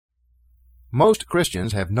Most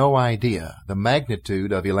Christians have no idea the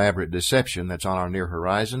magnitude of elaborate deception that's on our near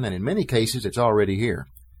horizon, and in many cases it's already here.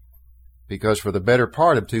 Because for the better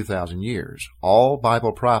part of 2,000 years, all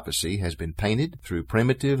Bible prophecy has been painted through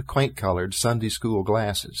primitive, quaint-colored Sunday school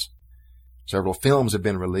glasses. Several films have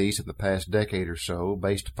been released in the past decade or so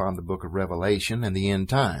based upon the book of Revelation and the end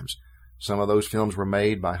times. Some of those films were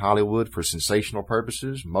made by Hollywood for sensational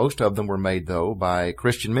purposes. Most of them were made, though, by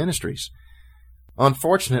Christian ministries.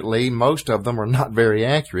 Unfortunately, most of them are not very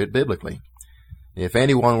accurate biblically. If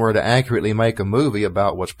anyone were to accurately make a movie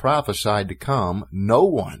about what's prophesied to come, no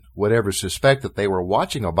one would ever suspect that they were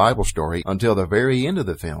watching a Bible story until the very end of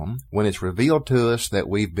the film, when it's revealed to us that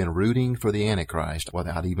we've been rooting for the Antichrist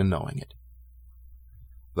without even knowing it.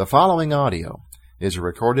 The following audio is a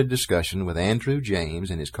recorded discussion with Andrew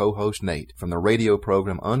James and his co-host Nate from the radio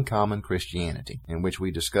program Uncommon Christianity, in which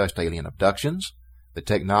we discussed alien abductions, the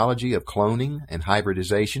technology of cloning and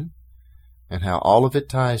hybridization, and how all of it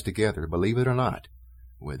ties together, believe it or not,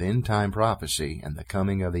 with end-time prophecy and the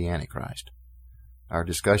coming of the Antichrist. Our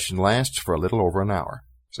discussion lasts for a little over an hour.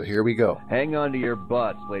 So here we go. Hang on to your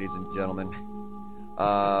butts, ladies and gentlemen.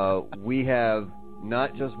 We have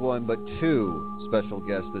not just one, but two special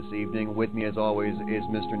guests this evening. With me, as always, is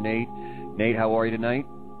Mr. Nate. Nate, how are you tonight?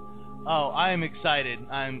 Oh, I am excited.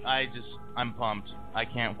 I'm pumped. I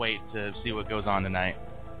can't wait to see what goes on tonight.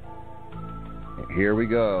 Here we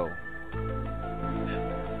go.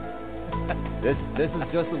 This is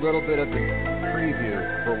just a little bit of a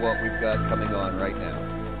preview for what we've got coming on right now.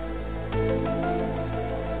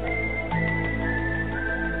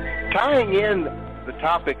 Tying in the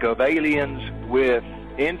topic of aliens with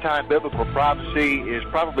end-time biblical prophecy is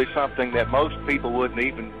probably something that most people wouldn't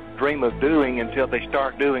even dream of doing until they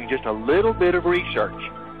start doing just a little bit of research.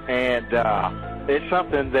 And it's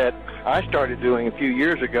something that I started doing a few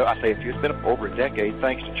years ago. I say it's been over a decade,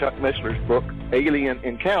 thanks to Chuck Missler's book, Alien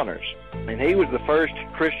Encounters. And he was the first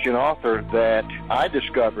Christian author that I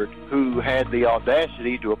discovered who had the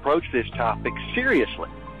audacity to approach this topic seriously.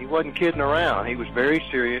 He wasn't kidding around. He was very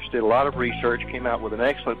serious, did a lot of research, came out with an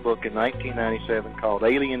excellent book in 1997 called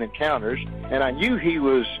Alien Encounters. And I knew he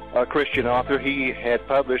was a Christian author. He had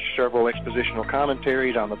published several expositional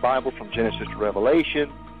commentaries on the Bible from Genesis to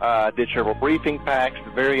Revelation. Did several briefing packs. The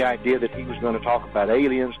very idea that he was going to talk about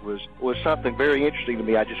aliens was something very interesting to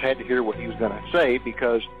me. I just had to hear what he was going to say,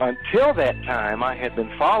 because until that time I had been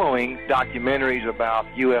following documentaries about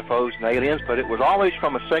UFOs and aliens, but it was always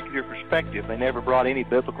from a secular perspective. They never brought any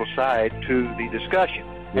biblical side to the discussion.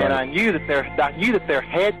 Right. And I knew that there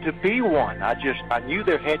had to be one. I knew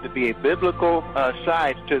there had to be a biblical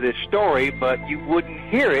side to this story, but you wouldn't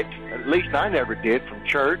hear it. At least I never did from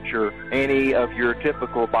church or any of your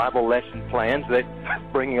typical Bible lesson plans that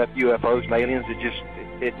bringing up UFOs and aliens.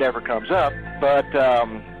 It never comes up. But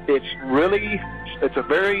it's a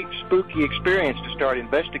very spooky experience to start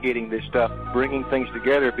investigating this stuff, bringing things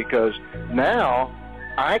together, because now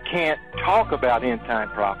I can't talk about end-time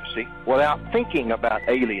prophecy without thinking about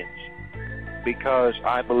aliens, because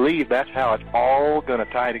I believe that's how it's all going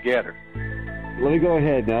to tie together. Let me go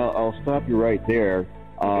ahead now. I'll stop you right there.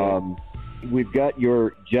 Okay. We've got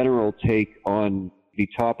your general take on the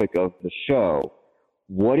topic of the show.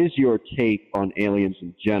 What is your take on aliens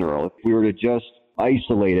in general? If we were to just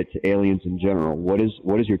isolate it to aliens in general, what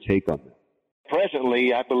is your take on that?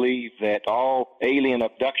 Presently, I believe that all alien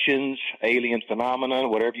abductions, alien phenomena,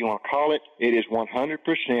 whatever you want to call it, it is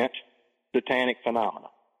 100% satanic phenomena,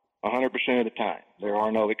 100% of the time. There are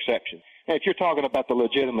no exceptions. And if you're talking about the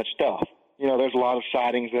legitimate stuff, there's a lot of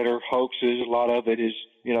sightings that are hoaxes. A lot of it is,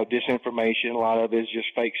 disinformation. A lot of it is just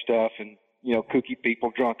fake stuff and, kooky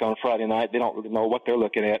people drunk on Friday night. They don't really know what they're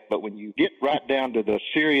looking at. But when you get right down to the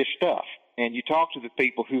serious stuff and you talk to the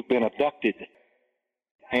people who've been abducted,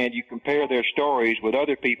 and you compare their stories with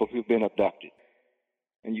other people who've been abducted,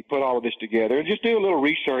 and you put all of this together, and just do a little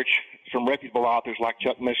research from reputable authors like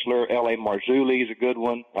Chuck Missler, L.A. Marzulli is a good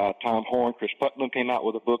one, Tom Horn, Chris Putnam came out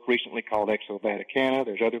with a book recently called Exo Vaticana.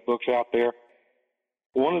 There's other books out there.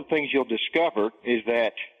 One of the things you'll discover is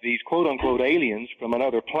that these quote-unquote aliens from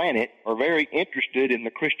another planet are very interested in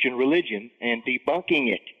the Christian religion and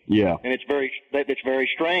debunking it. Yeah. And it's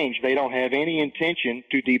very strange. They don't have any intention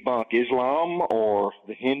to debunk Islam or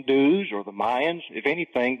the Hindus or the Mayans. If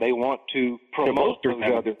anything, they want to promote those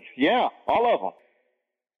other. Yeah, all of them.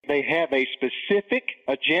 They have a specific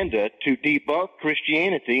agenda to debunk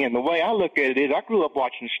Christianity, and the way I look at it is I grew up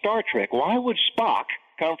watching Star Trek. Why would Spock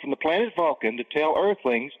come from the planet Vulcan to tell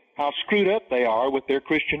Earthlings how screwed up they are with their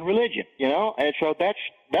Christian religion, And so that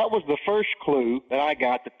was the first clue that I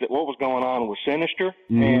got that what was going on was sinister.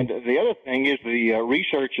 Mm-hmm. And the other thing is the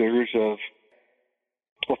researchers of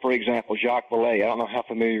Well, for example, Jacques Vallée, I don't know how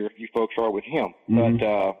familiar you folks are with him,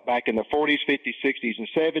 but back in the 40s, 50s, 60s, and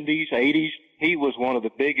 70s, 80s, he was one of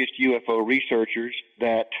the biggest UFO researchers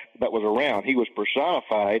that was around. He was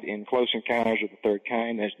personified in Close Encounters of the Third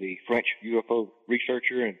Kind as the French UFO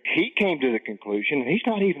researcher, and he came to the conclusion, and he's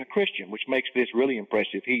not even a Christian, which makes this really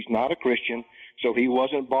impressive. He's not a Christian, so he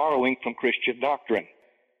wasn't borrowing from Christian doctrine.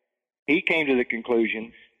 He came to the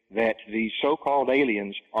conclusion that these so-called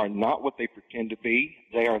aliens are not what they pretend to be.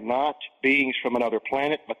 They are not beings from another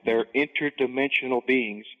planet, but they're interdimensional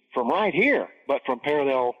beings from right here, but from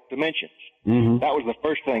parallel dimensions. Mm-hmm. That was the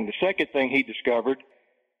first thing. The second thing he discovered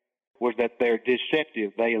was that they're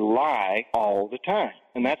deceptive. They lie all the time.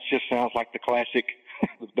 And that just sounds like the classic,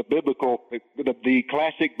 the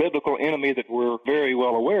classic biblical enemy that we're very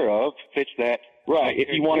well aware of fits that. Right. If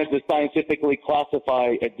you wanted to scientifically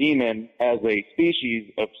classify a demon as a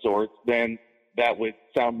species of sorts, then that would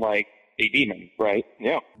sound like a demon, right?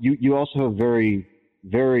 Yeah. You also have very,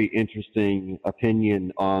 very interesting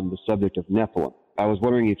opinion on the subject of Nephilim. I was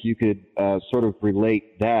wondering if you could sort of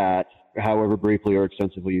relate that, however briefly or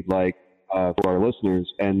extensively you'd like, for our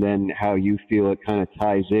listeners, and then how you feel it kind of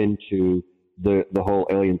ties into the whole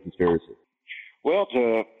alien conspiracy. Well,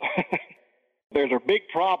 there's a big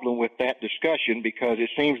problem with that discussion because it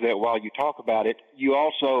seems that while you talk about it, you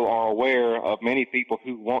also are aware of many people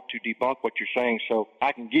who want to debunk what you're saying. So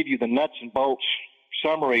I can give you the nuts and bolts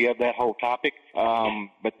summary of that whole topic,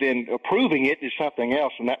 but then approving it is something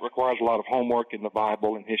else, and that requires a lot of homework in the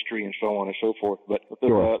Bible and history and so on and so forth. But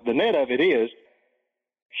the net of it is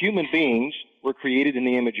human beings were created in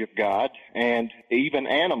the image of God, and even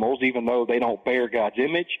animals, even though they don't bear God's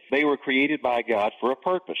image, they were created by God for a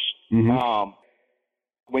purpose. Mm-hmm.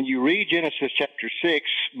 When you read Genesis chapter 6,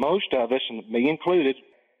 most of us, and me included,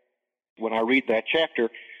 when I read that chapter,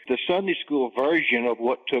 the Sunday school version of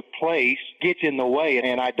what took place gets in the way,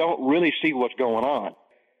 and I don't really see what's going on.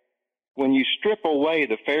 When you strip away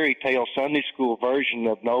the fairy tale Sunday school version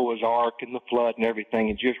of Noah's Ark and the flood and everything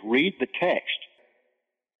and just read the text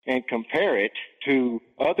and compare it to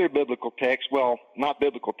other biblical texts, well, not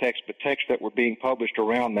biblical texts, but texts that were being published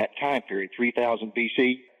around that time period, 3000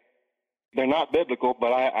 BC, they're not biblical,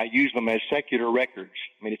 but I use them as secular records.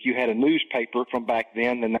 I mean, if you had a newspaper from back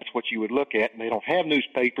then that's what you would look at. And they don't have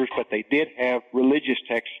newspapers, but they did have religious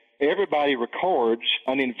texts. Everybody records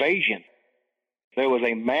an invasion. There was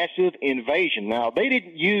a massive invasion. Now, they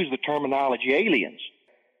didn't use the terminology aliens.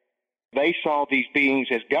 They saw these beings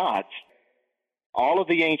as gods. All of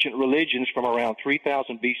the ancient religions from around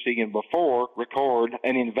 3000 BC and before record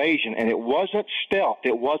an invasion, and it wasn't stealth,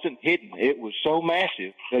 it wasn't hidden. It was so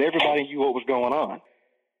massive that everybody knew what was going on.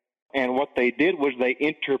 And what they did was they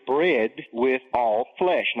interbred with all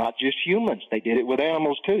flesh, not just humans. They did it with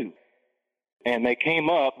animals too. And they came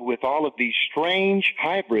up with all of these strange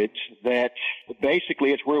hybrids that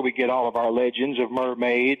basically it's where we get all of our legends of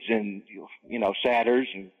mermaids and, satyrs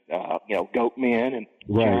and, goat men and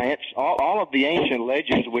giants. All of the ancient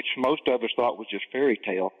legends, which most of us thought was just fairy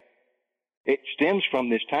tale, it stems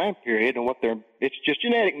from this time period and it's just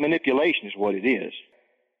genetic manipulation is what it is.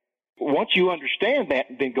 Once you understand that,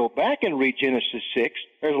 then go back and read Genesis 6.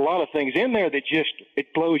 There's a lot of things in there that it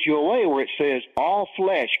blows you away where it says, all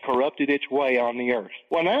flesh corrupted its way on the earth.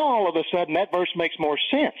 Well, now all of a sudden that verse makes more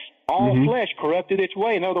sense. All flesh corrupted its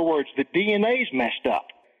way. In other words, the DNA's messed up.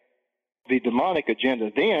 The demonic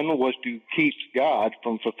agenda then was to keep God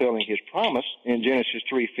from fulfilling his promise in Genesis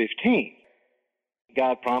 3:15.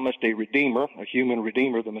 God promised a redeemer, a human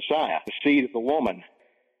redeemer, the Messiah, the seed of the woman.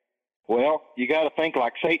 Well, you got to think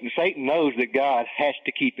like Satan. Satan knows that God has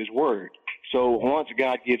to keep his word. So once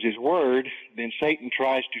God gives his word, then Satan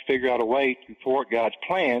tries to figure out a way to thwart God's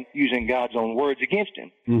plan using God's own words against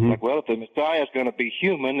him. Mm-hmm. Like, well, if the Messiah is going to be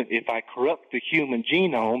human, if I corrupt the human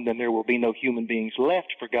genome, then there will be no human beings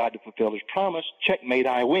left for God to fulfill his promise. Checkmate,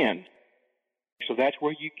 I win. So that's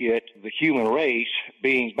where you get the human race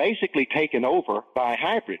being basically taken over by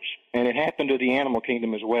hybrids. And it happened to the animal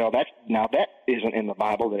kingdom as well. That isn't in the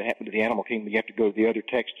Bible that it happened to the animal kingdom. You have to go to the other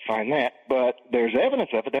text to find that. But there's evidence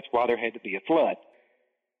of it. That's why there had to be a flood.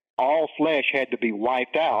 All flesh had to be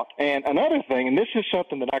wiped out. And another thing, and this is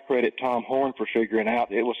something that I credit Tom Horn for figuring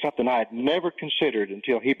out. It was something I had never considered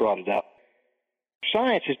until he brought it up.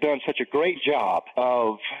 Science has done such a great job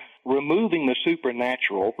of removing the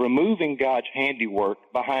supernatural, removing God's handiwork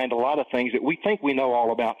behind a lot of things that we think we know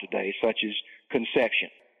all about today, such as conception.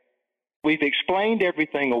 We've explained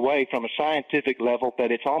everything away from a scientific level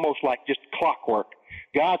that it's almost like just clockwork.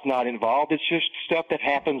 God's not involved. It's just stuff that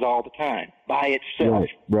happens all the time by itself.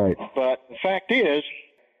 Right. But the fact is,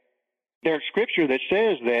 there's scripture that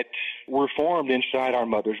says that we're formed inside our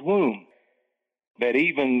mother's womb. that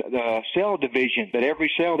even the cell division, that every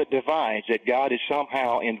cell that divides, that God is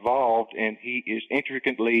somehow involved and he is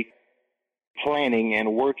intricately planning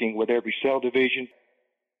and working with every cell division,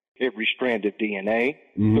 every strand of DNA.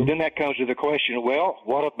 Mm-hmm. So then that comes to the question, well,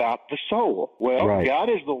 what about the soul? Well, Right.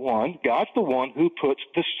 God's the one who puts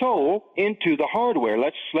the soul into the hardware.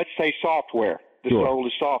 Let's say software. The Sure. soul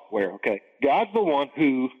is software, okay? God's the one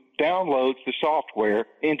who downloads the software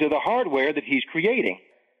into the hardware that he's creating.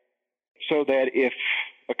 So that if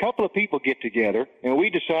a couple of people get together and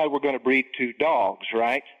we decide we're going to breed 2 dogs,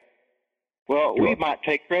 right? Well, Sure. we might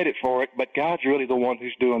take credit for it, but God's really the one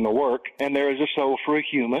who's doing the work. And there is a soul for a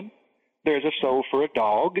human. There's a soul for a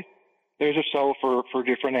dog. There's a soul for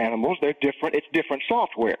different animals. They're different. It's different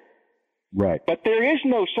software. Right. But there is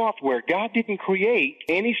no software. God didn't create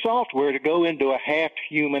any software to go into a half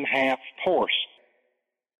human, half horse.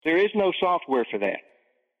 There is no software for that.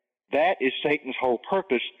 That is Satan's whole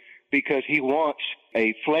purpose, because he wants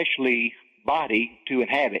a fleshly body to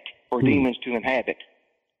inhabit, or demons to inhabit.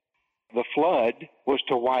 The flood was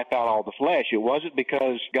to wipe out all the flesh. It wasn't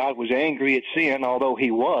because God was angry at sin, although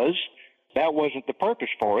he was. That wasn't the purpose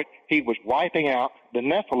for it. He was wiping out the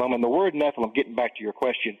Nephilim, and the word Nephilim, getting back to your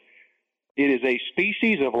question, it is a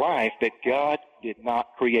species of life that God did not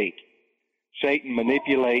create. Satan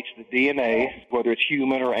manipulates the DNA, whether it's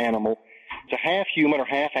human or animal. It's a half human or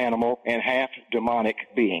half animal and half demonic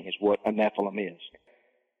being is what a Nephilim is.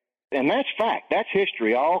 And that's fact. That's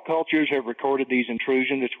history. All cultures have recorded these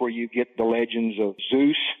intrusions. It's where you get the legends of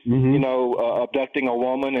Zeus, abducting a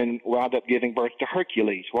woman and wound up giving birth to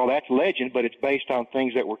Hercules. Well, that's legend, but it's based on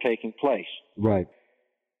things that were taking place. Right.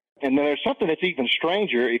 And then there's something that's even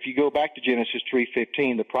stranger. If you go back to Genesis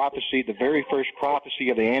 3:15, the prophecy, the very first prophecy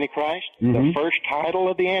of the Antichrist, the first title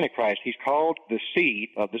of the Antichrist, he's called the seed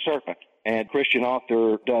of the serpent. And Christian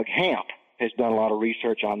author Doug Hamp has done a lot of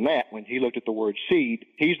research on that. When he looked at the word seed,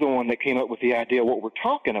 he's the one that came up with the idea what we're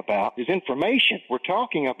talking about is information. We're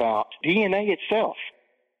talking about DNA itself.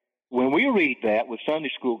 When we read that with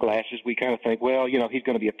Sunday school glasses, we kind of think, well, he's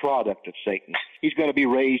going to be a product of Satan. He's going to be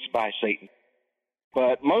raised by Satan.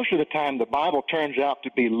 But most of the time, the Bible turns out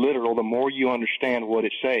to be literal the more you understand what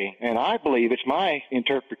it's saying. And I believe, it's my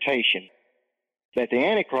interpretation, that the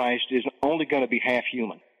Antichrist is only going to be half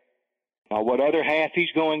human. Now, what other half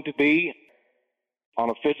he's going to be on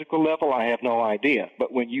a physical level, I have no idea.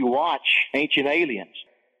 But when you watch Ancient Aliens,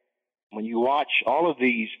 when you watch all of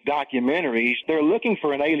these documentaries, they're looking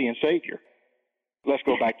for an alien savior. Let's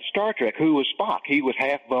go back to Star Trek. Who was Spock? He was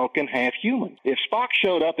half Vulcan, half human. If Spock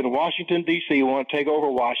showed up in Washington, D.C., wanted to take over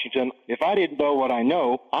Washington, if I didn't know what I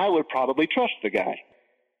know, I would probably trust the guy.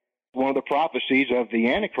 One of the prophecies of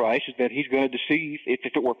the Antichrist is that he's going to deceive, if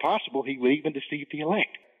it were possible, he would even deceive the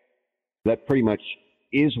elect. That pretty much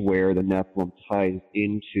is where the Nephilim ties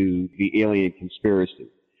into the alien conspiracy.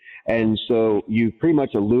 And so you pretty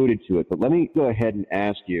much alluded to it, but let me go ahead and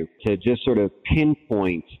ask you to just sort of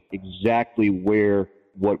pinpoint exactly where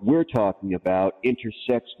what we're talking about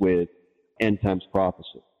intersects with end times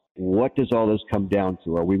prophecy. What does all this come down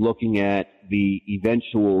to? Are we looking at the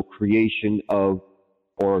eventual creation of,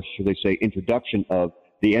 or should I say introduction of,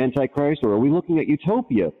 the Antichrist, or are we looking at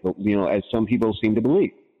utopia, as some people seem to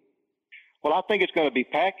believe? Well, I think it's going to be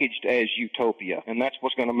packaged as utopia, and that's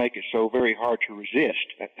what's going to make it so very hard to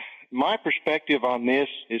resist. My perspective on this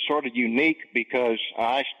is sort of unique because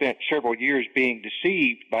I spent several years being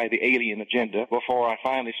deceived by the alien agenda before I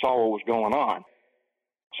finally saw what was going on.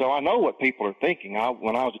 So I know what people are thinking.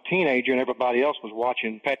 When I was a teenager and everybody else was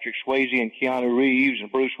watching Patrick Swayze and Keanu Reeves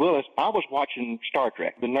and Bruce Willis, I was watching Star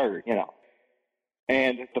Trek, the nerd,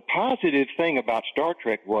 And the positive thing about Star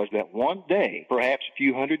Trek was that one day, perhaps a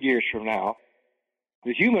few hundred years from now,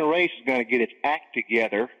 the human race is going to get its act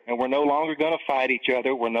together, and we're no longer going to fight each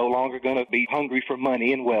other. We're no longer going to be hungry for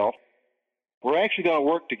money and wealth. We're actually going to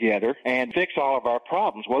work together and fix all of our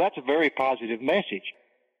problems. Well, that's a very positive message.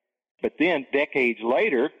 But then decades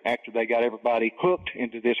later, after they got everybody hooked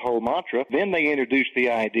into this whole mantra, then they introduced the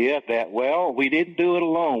idea that, well, we didn't do it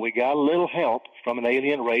alone. We got a little help from an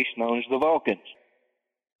alien race known as the Vulcans.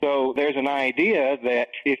 So there's an idea that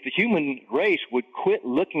if the human race would quit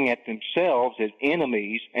looking at themselves as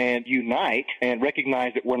enemies and unite and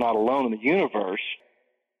recognize that we're not alone in the universe,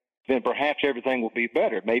 then perhaps everything will be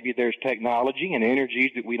better. Maybe there's technology and energies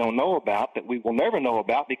that we don't know about that we will never know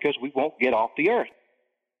about because we won't get off the earth.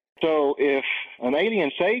 So if an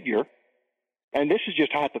alien savior, and this is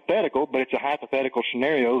just hypothetical, but it's a hypothetical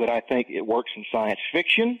scenario that I think it works in science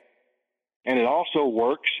fiction, and it also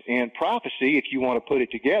works in prophecy if you want to put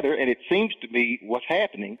it together, and it seems to be what's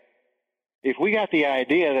happening. If we got the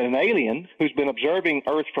idea that an alien who's been observing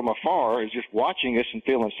Earth from afar is just watching us and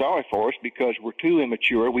feeling sorry for us because we're too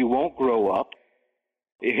immature, we won't grow up,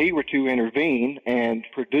 if he were to intervene and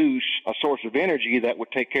produce a source of energy that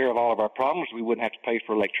would take care of all of our problems, we wouldn't have to pay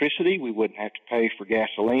for electricity, we wouldn't have to pay for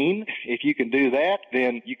gasoline. If you can do that,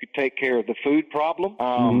 then you could take care of the food problem.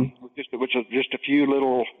 With just a few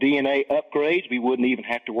little DNA upgrades, we wouldn't even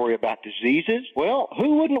have to worry about diseases. Well,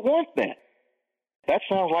 who wouldn't want that? That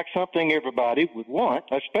sounds like something everybody would want,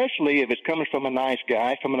 especially if it's coming from a nice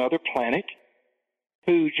guy from another planet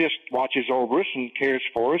who just watches over us and cares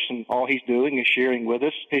for us, and all he's doing is sharing with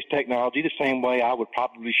us his technology the same way I would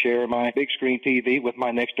probably share my big screen TV with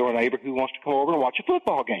my next door neighbor who wants to come over and watch a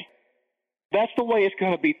football game. That's the way it's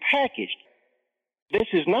going to be packaged. This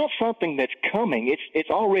is not something that's coming. It's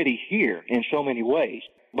already here in so many ways.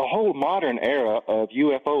 The whole modern era of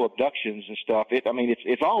UFO abductions and stuff,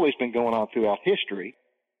 it's always been going on throughout history,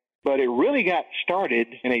 but it really got started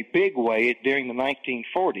in a big way during the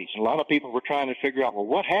 1940s. A lot of people were trying to figure out, well,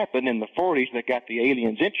 what happened in the 40s that got the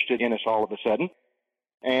aliens interested in us all of a sudden?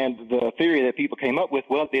 And the theory that people came up with,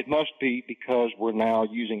 well, it must be because we're now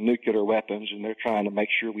using nuclear weapons and they're trying to make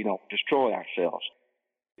sure we don't destroy ourselves.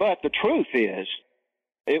 But the truth is,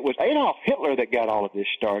 it was Adolf Hitler that got all of this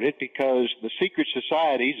started because the secret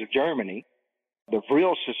societies of Germany, the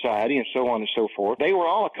Vril Society and so on and so forth, they were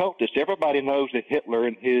all occultists. Everybody knows that Hitler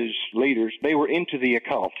and his leaders, they were into the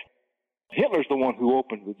occult. Hitler's the one who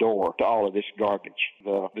opened the door to all of this garbage,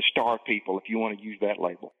 the star people, if you want to use that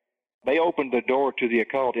label. They opened the door to the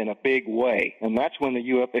occult in a big way, and that's when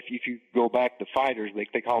if you go back to fighters,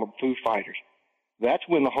 they call them Foo Fighters. That's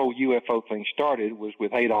when the whole UFO thing started, was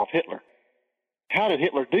with Adolf Hitler. How did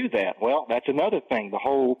Hitler do that? Well, that's another thing. The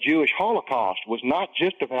whole Jewish Holocaust was not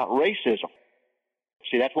just about racism.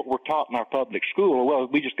 See, that's what we're taught in our public school. Well,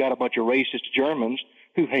 we just got a bunch of racist Germans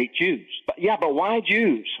who hate Jews. But why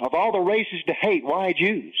Jews? Of all the races to hate, why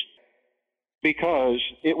Jews? Because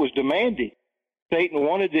it was demanded. Satan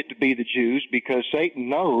wanted it to be the Jews because Satan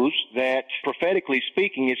knows that, prophetically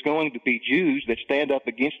speaking, it's going to be Jews that stand up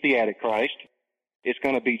against the Antichrist. It's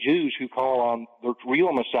going to be Jews who call on the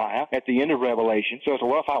real Messiah at the end of Revelation. So it's,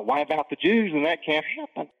 well, if I wipe out the Jews, then that can't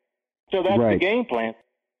happen. So that's the game plan.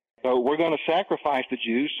 So we're going to sacrifice the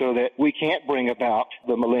Jews so that we can't bring about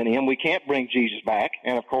the millennium. We can't bring Jesus back.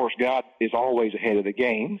 And, of course, God is always ahead of the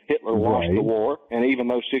game. Hitler lost the war, and even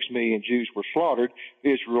though 6 million Jews were slaughtered,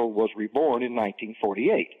 Israel was reborn in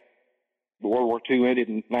 1948. World War II ended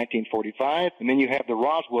in 1945, and then you have the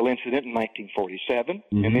Roswell incident in 1947,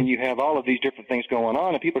 and then you have all of these different things going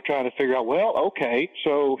on, and people are trying to figure out, well, okay,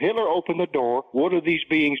 so Hitler opened the door. What are these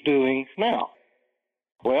beings doing now?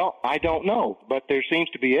 Well, I don't know, but there seems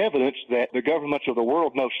to be evidence that the governments of the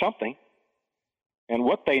world know something, and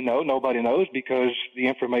what they know, nobody knows because the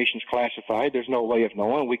information's classified. There's no way of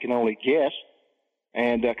knowing. We can only guess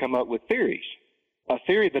and come up with theories. A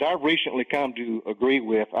theory that I've recently come to agree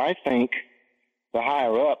with, I think the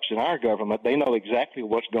higher-ups in our government, they know exactly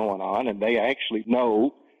what's going on, and they actually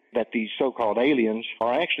know that these so-called aliens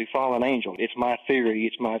are actually fallen angels. It's my theory,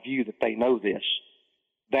 it's my view that they know this.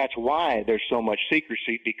 That's why there's so much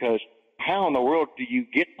secrecy, because how in the world do you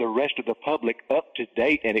get the rest of the public up to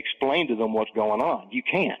date and explain to them what's going on? You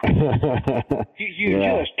can't. you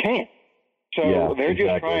just can't. So they're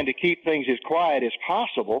just trying to keep things as quiet as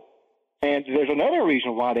possible. And there's another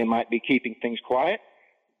reason why they might be keeping things quiet.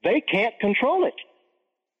 They can't control it.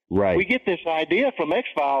 Right. We get this idea from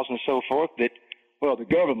X-Files and so forth that, well, the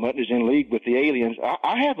government is in league with the aliens.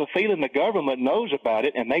 I have a feeling the government knows about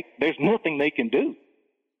it, and there's nothing they can do.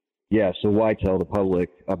 Yeah, so why tell the public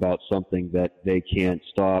about something that they can't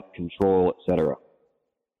stop, control, etc.?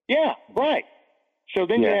 Yeah, right. So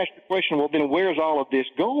then you ask the question, well, then where's all of this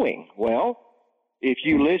going? Well, if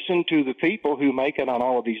you listen to the people who make it on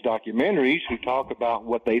all of these documentaries, who talk about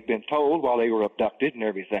what they've been told while they were abducted and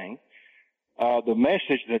everything, the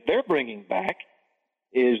message that they're bringing back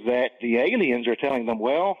is that the aliens are telling them,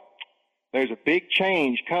 well, there's a big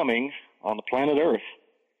change coming on the planet Earth.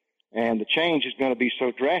 And the change is going to be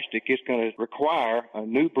so drastic, it's going to require a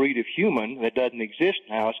new breed of human that doesn't exist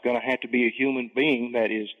now. It's going to have to be a human being that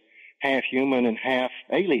is half human and half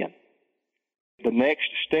alien. The next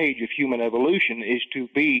stage of human evolution is to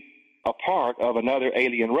be a part of another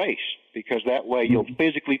alien race, because that way you'll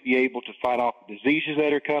physically be able to fight off the diseases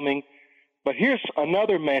that are coming. But here's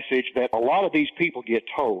another message that a lot of these people get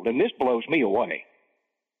told, and this blows me away.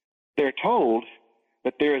 They're told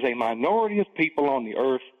that there is a minority of people on the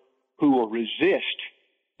earth who will resist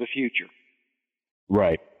the future.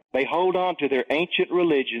 Right. They hold on to their ancient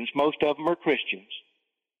religions. Most of them are Christians.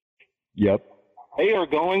 Yep. They are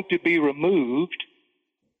going to be removed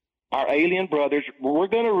our alien brothers, we're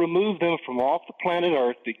going to remove them from off the planet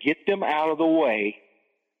Earth to get them out of the way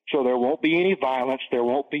so there won't be any violence, there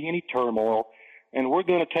won't be any turmoil, and we're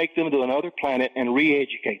going to take them to another planet and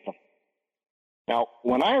re-educate them. Now,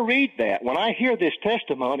 when I read that, when I hear this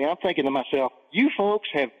testimony, I'm thinking to myself, you folks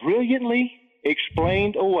have brilliantly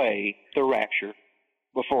explained away the rapture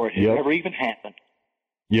before it has ever even happened.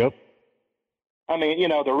 Yep. I mean, you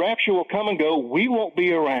know, the rapture will come and go. We won't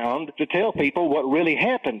be around to tell people what really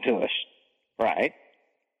happened to us, right?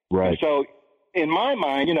 Right. And so, in my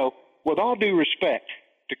mind, you know, with all due respect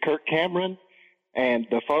to Kirk Cameron and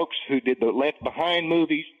the folks who did the Left Behind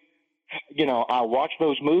movies, you know, I watch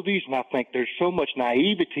those movies and I think there's so much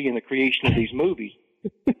naivety in the creation of these movies.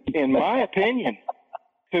 In my opinion,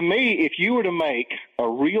 to me, if you were to make a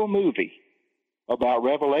real movie about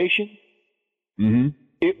Revelation,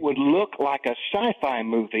 it would look like a sci-fi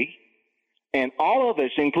movie, and all of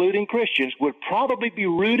us, including Christians, would probably be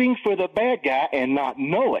rooting for the bad guy and not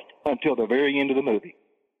know it until the very end of the movie.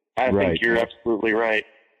 I think you're absolutely right.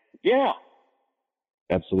 Yeah.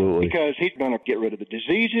 Absolutely. Because he's going to get rid of the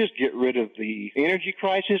diseases, get rid of the energy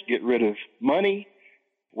crisis, get rid of money.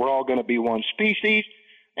 We're all going to be one species.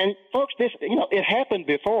 And folks, this, you know, it happened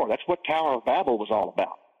before. That's what Tower of Babel was all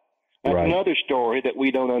about. That's another story that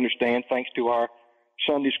we don't understand thanks to our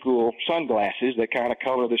Sunday school sunglasses that kind of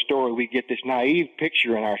color the story. We get this naive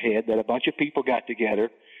picture in our head that a bunch of people got together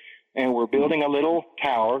and were building a little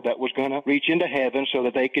tower that was going to reach into heaven so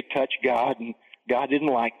that they could touch God, and God didn't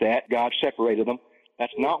like that. God separated them.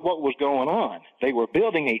 That's not what was going on. They were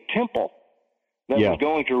building a temple that was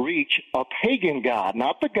going to reach a pagan god,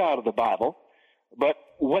 not the God of the Bible, but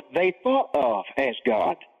what they thought of as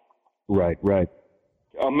God. Right, right.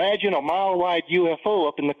 Imagine a mile-wide UFO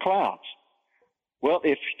up in the clouds. Well,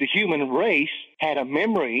 if the human race had a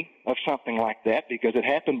memory of something like that, because it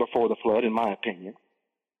happened before the flood, in my opinion,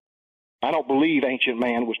 I don't believe ancient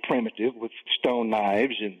man was primitive with stone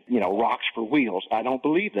knives and, you know, rocks for wheels. I don't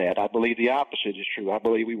believe that. I believe the opposite is true. I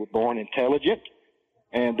believe we were born intelligent,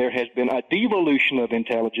 and there has been a devolution of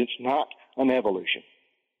intelligence, not an evolution.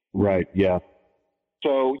 Right, yeah.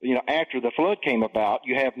 So, you know, after the flood came about,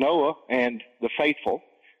 you have Noah and the faithful,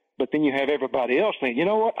 but then you have everybody else saying, you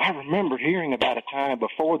know what, I remember hearing about a time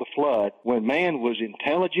before the flood when man was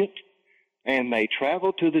intelligent and they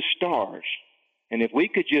traveled to the stars. And if we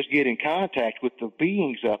could just get in contact with the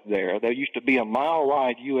beings up there, there used to be a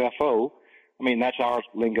mile-wide UFO. I mean, that's our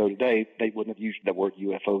lingo today. They wouldn't have used the word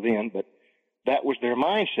UFO then, but that was their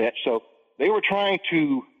mindset. So they were trying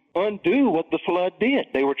to undo what the flood did.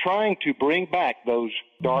 They were trying to bring back those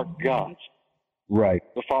dark gods. Right.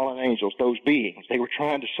 The fallen angels, those beings. They were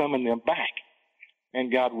trying to summon them back,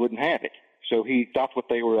 and God wouldn't have it. So he stopped what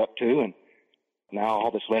they were up to, and now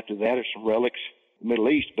all that's left of that are some relics of the Middle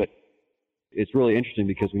East. But it's really interesting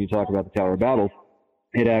because when you talk about the Tower of Babel,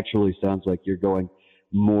 it actually sounds like you're going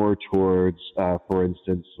more towards, for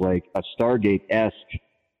instance, like a Stargate-esque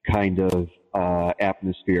kind of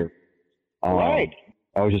atmosphere. Right.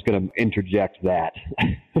 I was just going to interject that.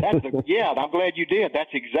 Yeah, I'm glad you did. That's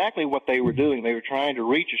exactly what they were doing. They were trying to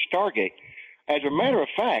reach a Stargate. As a matter of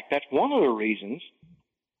fact, that's one of the reasons,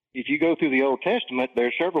 if you go through the Old Testament, there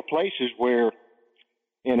are several places where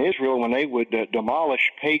in Israel, when they would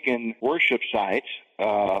demolish pagan worship sites,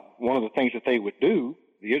 one of the things that they would do,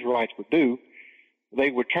 the Israelites would do,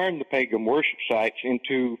 they would turn the pagan worship sites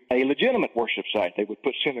into a legitimate worship site. They would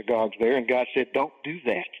put synagogues there, and God said, don't do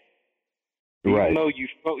that. Right.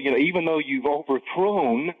 Even though you've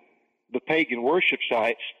overthrown the pagan worship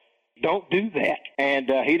sites, don't do that.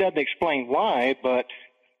 And he doesn't explain why, but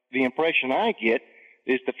the impression I get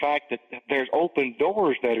is the fact that there's open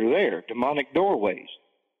doors that are there, demonic doorways.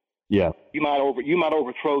 Yeah. You might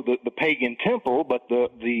overthrow the pagan temple, but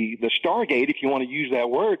the Stargate, if you want to use that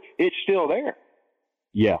word, it's still there.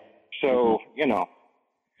 Yeah. So, you know.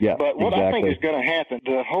 Yeah, but what I think is going to happen,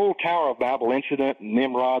 the whole Tower of Babel incident,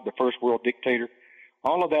 Nimrod, the first world dictator,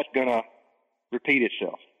 all of that's going to repeat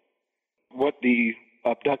itself. What the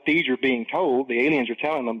abductees are being told, the aliens are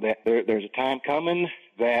telling them that there's a time coming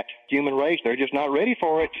that human race, they're just not ready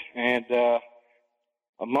for it. And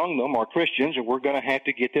among them are Christians, and we're going to have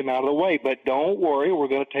to get them out of the way. But don't worry, we're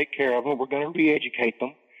going to take care of them. We're going to re-educate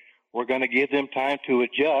them. We're going to give them time to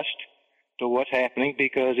adjust to what's happening,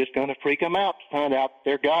 because it's going to freak them out to find out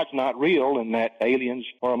their God's not real and that aliens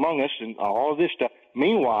are among us and all of this stuff.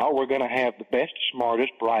 Meanwhile, we're going to have the best,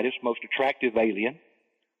 smartest, brightest, most attractive alien,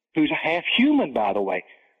 who's half human, by the way.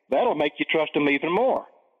 That'll make you trust him even more.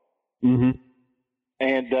 Mm-hmm.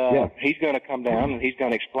 And he's going to come down and he's going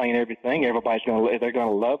to explain everything. They're going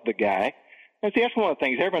to love the guy. And see, that's one of the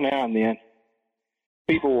things. Every now and then,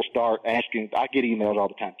 people will start asking, I get emails all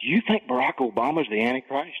the time, do you think Barack Obama's the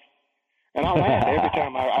Antichrist? And I laugh every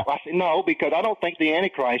time I say, no, because I don't think the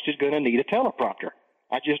Antichrist is going to need a teleprompter.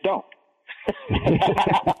 I just don't.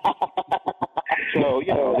 So,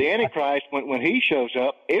 the Antichrist, when he shows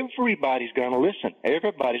up, everybody's going to listen.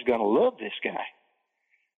 Everybody's going to love this guy.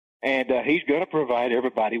 And he's going to provide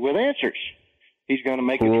everybody with answers. He's going to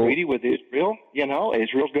make a treaty with Israel.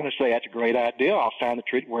 Israel's going to say, that's a great idea. I'll sign the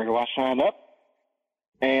treaty. Where do I sign up?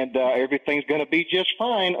 And everything's going to be just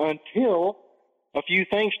fine until a few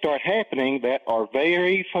things start happening that are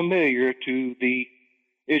very familiar to the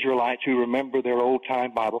Israelites who remember their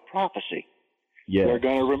old-time Bible prophecy. Yes. They're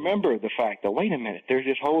going to remember the fact that, wait a minute, there's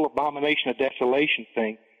this whole abomination of desolation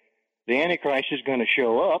thing. The Antichrist is going to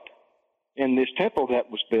show up in this temple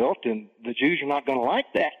that was built, and the Jews are not going to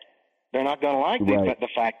like that. They're not going to like the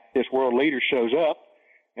fact this world leader shows up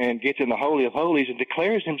and gets in the Holy of Holies and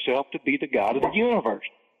declares himself to be the God of the universe.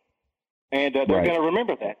 And they're going to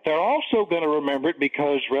remember that. They're also going to remember it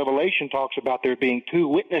because Revelation talks about there being two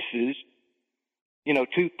witnesses,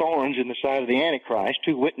 two thorns in the side of the Antichrist,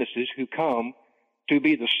 two witnesses who come to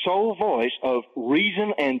be the sole voice of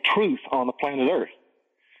reason and truth on the planet Earth.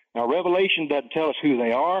 Now, Revelation doesn't tell us who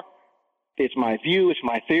they are. It's my view, it's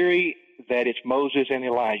my theory that it's Moses and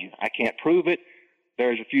Elijah. I can't prove it.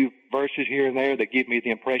 There's a few verses here and there that give me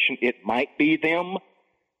the impression it might be them,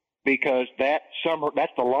 because that's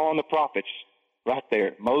the law and the prophets right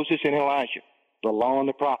there. Moses and Elijah, the law and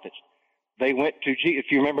the prophets. They went to Jesus.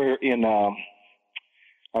 If you remember in,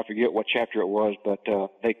 I forget what chapter it was, but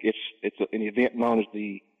it's an event known as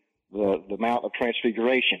the Mount of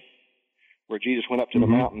Transfiguration, where Jesus went up to the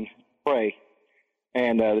mountain to pray,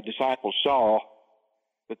 and the disciples saw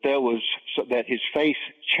that his face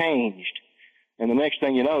changed. And the next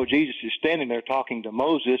thing you know, Jesus is standing there talking to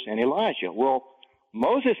Moses and Elijah. Well,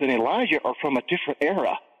 Moses and Elijah are from a different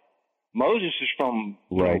era. Moses is from,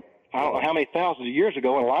 I don't know how many thousands of years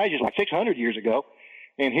ago, and Elijah's like 600 years ago,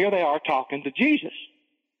 and here they are talking to Jesus.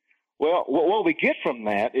 Well, what we get from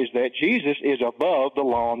that is that Jesus is above the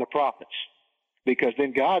law and the prophets, because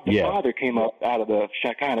then God the Father came up out of the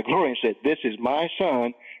Shekinah glory and said, this is my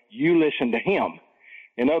son, you listen to him.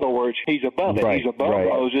 In other words, he's above it. He's above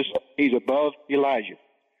Moses. He's above Elijah.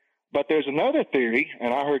 But there's another theory,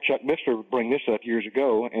 and I heard Chuck Missler bring this up years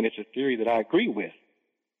ago, and it's a theory that I agree with.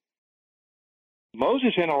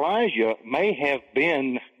 Moses and Elijah may have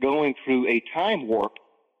been going through a time warp,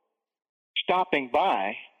 stopping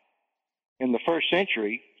by in the first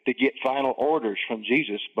century to get final orders from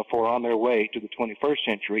Jesus before on their way to the 21st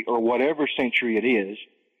century, or whatever century it is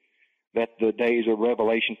that the days of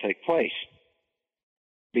Revelation take place.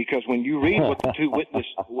 Because when you read what the two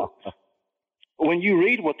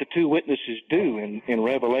witnesses do in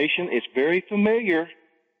Revelation, it's very familiar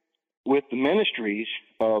with the ministries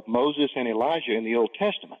of Moses and Elijah in the Old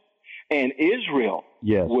Testament. And Israel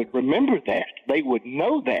would remember that. They would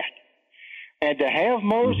know that. And to have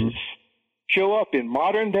Moses show up in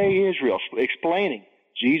modern day Israel explaining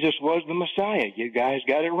Jesus was the Messiah, you guys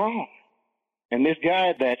got it wrong. And this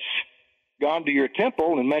guy that's gone to your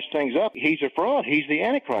temple and messed things up, he's a fraud. He's the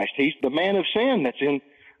Antichrist. He's the man of sin that's in,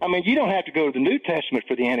 you don't have to go to the New Testament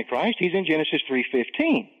for the Antichrist. He's in Genesis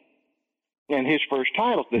 3:15. And his first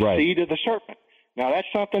title, the seed of the serpent. Now that's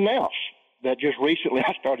something else that just recently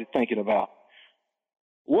I started thinking about.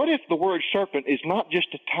 What if the word serpent is not just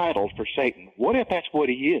a title for Satan? What if that's what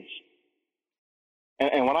he is?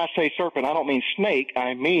 And when I say serpent, I don't mean snake,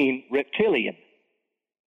 I mean reptilian.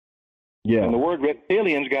 Yeah. And the word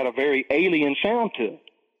reptilian's got a very alien sound to it.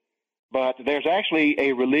 But there's actually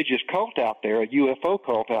a religious cult out there, a UFO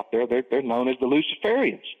cult out there. They're known as the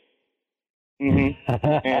Luciferians. And,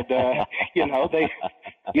 yes,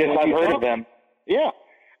 I've heard of them. Yeah.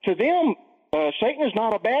 To them, Satan is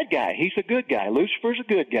not a bad guy. He's a good guy. Lucifer's a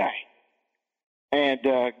good guy. And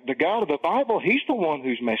the God of the Bible, he's the one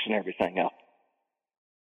who's messing everything up.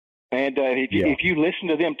 And if you listen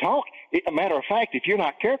to them talk, a matter of fact, if you're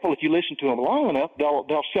not careful, if you listen to them long enough,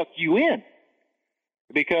 they'll suck you in,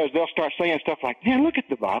 because they'll start saying stuff like, "Man, look at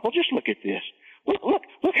the Bible. Just look at this.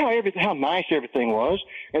 Look how nice everything was,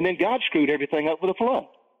 and then God screwed everything up with a flood.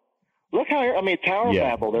 Look how Tower of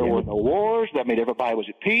Babel. There were no wars. Everybody was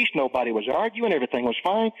at peace. Nobody was arguing. Everything was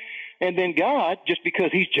fine. And then God, just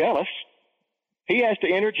because He's jealous, He has to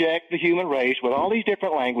interject the human race with all these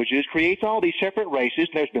different languages, creates all these separate races.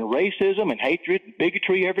 There's been racism and hatred and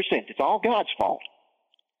bigotry ever since. It's all God's fault.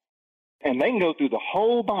 And they can go through the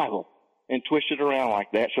whole Bible and twist it around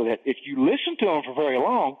like that, so that if you listen to them for very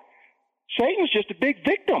long, Satan's just a big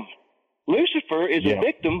victim. Lucifer is a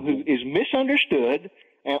victim who is misunderstood,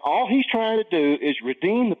 and all he's trying to do is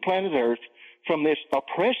redeem the planet Earth from this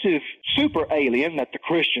oppressive super alien that the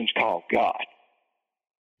Christians call God.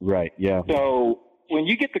 Right, yeah. So when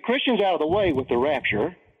you get the Christians out of the way with the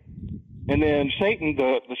rapture, and then Satan,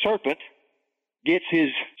 the serpent, gets his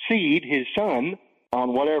seed, his son,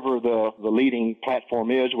 on whatever the leading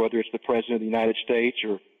platform is, whether it's the President of the United States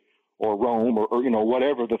or Rome or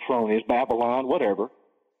whatever the throne is, Babylon, whatever.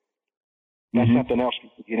 That's something else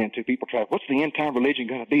to get into. People try, what's the end time religion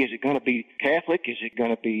going to be? Is it going to be Catholic? Is it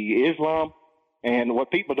going to be Islam? And what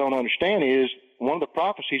people don't understand is one of the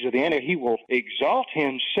prophecies of the Antichrist, he will exalt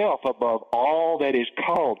himself above all that is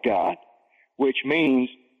called God, which means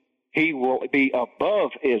he will be above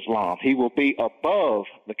Islam. He will be above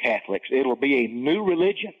the Catholics. It'll be a new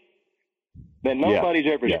religion that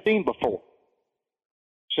nobody's ever seen before.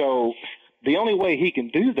 So the only way he can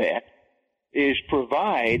do that is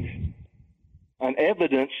provide an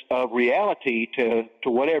evidence of reality to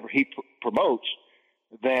whatever he promotes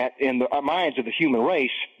that in the minds of the human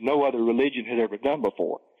race, no other religion has ever done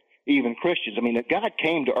before, even Christians. I mean, that God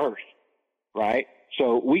came to earth, right?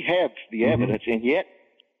 So we have the evidence, and yet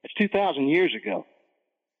it's 2,000 years ago.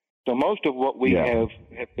 So most of what we have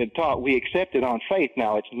been taught, we accept it on faith.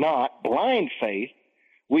 Now, it's not blind faith.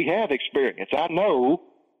 We have experience. I know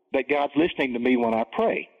that God's listening to me when I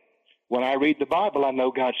pray. When I read the Bible, I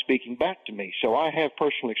know God's speaking back to me. So I have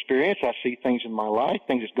personal experience. I see things in my life,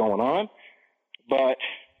 things that's going on. But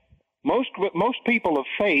most people of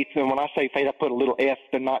faith, and when I say faith, I put a little F.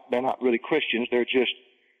 They're not really Christians.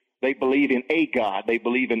 They believe in a God. They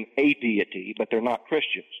believe in a deity, but they're not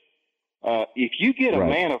Christians. If you get a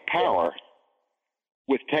man of power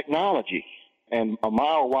with technology and a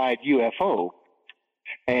mile-wide UFO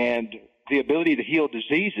and the ability to heal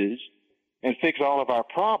diseases and fix all of our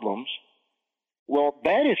problems, well,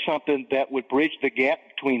 that is something that would bridge the gap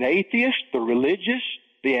between atheists, the religious,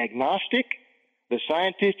 the agnostic, the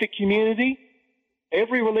scientific community.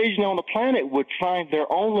 Every religion on the planet would find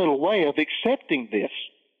their own little way of accepting this.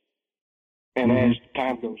 And as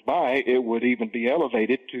time goes by, it would even be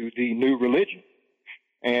elevated to the new religion.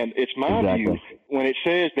 And it's my view, when it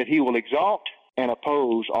says that he will exalt and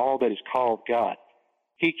oppose all that is called God,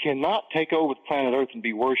 he cannot take over the planet Earth and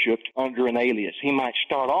be worshipped under an alias. He might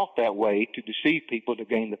start off that way to deceive people to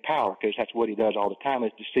gain the power, because that's what he does all the time,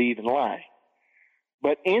 is deceive and lie.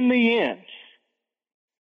 But in the end,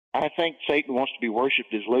 I think Satan wants to be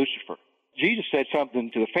worshipped as Lucifer. Jesus said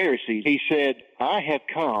something to the Pharisees. He said, I have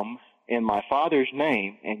come in my Father's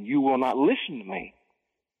name, and you will not listen to me.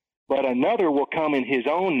 But another will come in his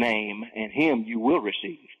own name, and him you will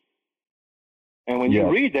receive. And when you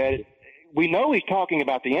read that, we know he's talking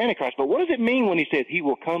about the Antichrist, but what does it mean when he says he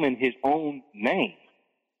will come in his own name?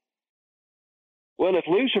 Well, if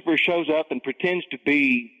Lucifer shows up and pretends to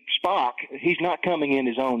be Spock, he's not coming in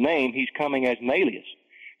his own name, he's coming as an alias.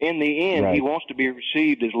 In the end, he wants to be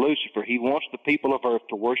received as Lucifer. He wants the people of Earth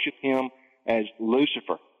to worship him as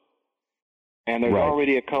Lucifer. And there's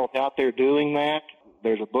already a cult out there doing that.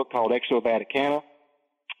 There's a book called Exo Vaticana,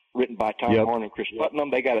 written by Tom Horn and Chris Putnam.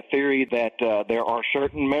 They got a theory that there are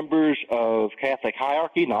certain members of Catholic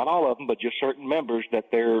hierarchy, not all of them, but just certain members, that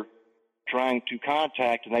they're trying to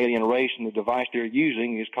contact an alien race, and the device they're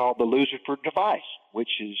using is called the Lucifer device, which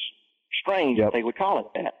is strange that they would call it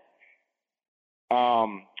that.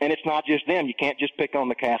 And it's not just them. You can't just pick on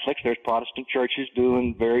the Catholics. There's Protestant churches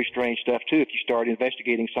doing very strange stuff, too. If you start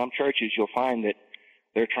investigating some churches, you'll find that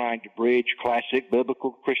they're trying to bridge classic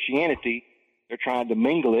biblical Christianity. They're trying to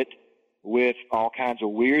mingle it with all kinds of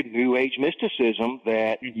weird New Age mysticism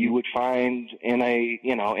that you would find in a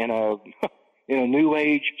New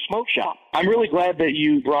Age smoke shop. I'm really glad that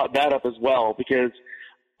you brought that up as well, because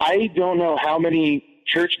I don't know how many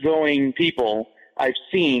church-going people I've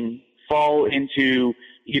seen fall into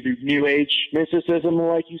either New Age mysticism,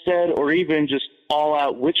 like you said, or even just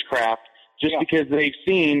all-out witchcraft, just because they've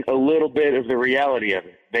seen a little bit of the reality of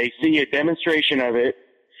it. They see a demonstration of it,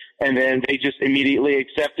 and then they just immediately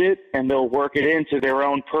accept it, and they'll work it into their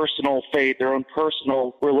own personal faith, their own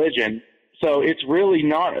personal religion. So it's really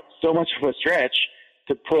not so much of a stretch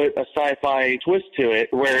to put a sci-fi twist to it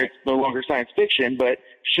where it's no longer science fiction, but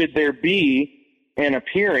should there be an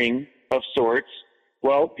appearing of sorts,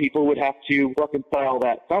 well, people would have to reconcile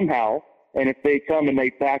that somehow, and if they come and they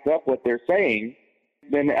back up what they're saying,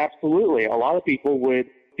 then absolutely, a lot of people would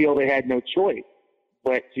feel they had no choice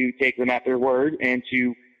but to take them at their word and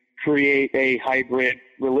to create a hybrid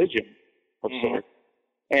religion of sorts.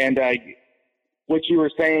 And what you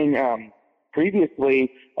were saying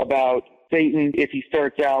previously about Satan, if he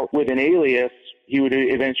starts out with an alias, he would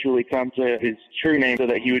eventually come to his true name so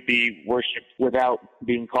that he would be worshipped without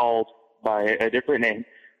being called by a different name.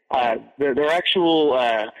 There are actual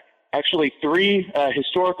actually three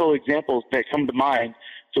historical examples that come to mind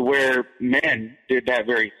to where men did that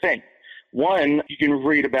very thing. One you can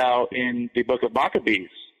read about in the book of Maccabees,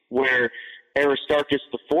 where Aristarchus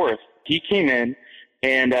IV, he came in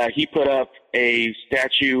and he put up a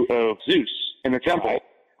statue of Zeus in the temple.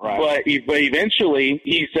 Right. But eventually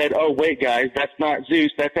he said, oh, wait, guys, that's not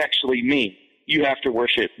Zeus. That's actually me. You have to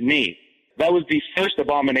worship me. That was the first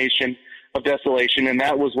abomination of desolation, and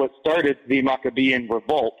that was what started the Maccabean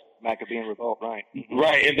revolt. Maccabean revolt, right. Mm-hmm.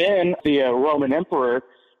 Right. And then the Roman emperor,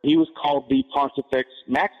 he was called the Pontifex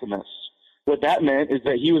Maximus. What that meant is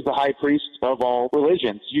that he was the high priest of all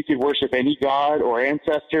religions. You could worship any god or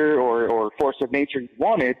ancestor or force of nature you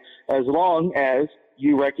wanted, as long as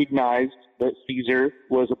you recognized that Caesar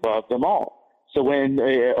was above them all. So when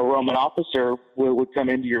a Roman officer would come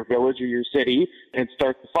into your village or your city and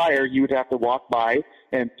start the fire, you would have to walk by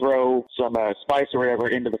and throw some spice or whatever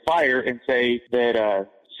into the fire and say that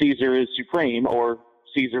Caesar is supreme or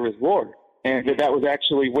Caesar is Lord. And that was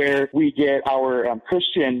actually where we get our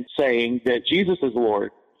Christian saying that Jesus is Lord,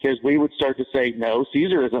 because we would start to say, no,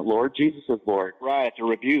 Caesar isn't Lord, Jesus is Lord. Right, it's a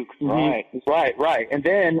rebuke. Mm-hmm. Right. And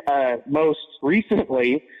then most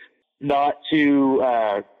recently, not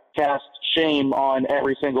to cast shame on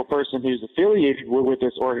every single person who's affiliated with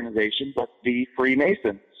this organization, but the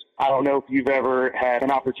Freemasons. I don't know if you've ever had an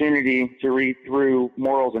opportunity to read through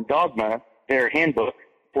Morals and Dogma, their handbook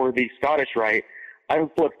for the Scottish Rite. I've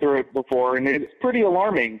flipped through it before, and it's pretty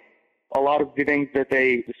alarming, a lot of the things that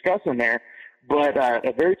they discuss in there. But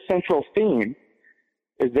a very central theme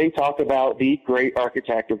is they talk about the great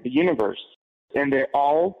architect of the universe, and that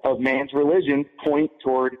all of man's religions point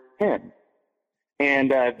toward him.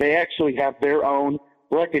 And they actually have their own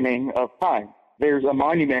reckoning of time. There's a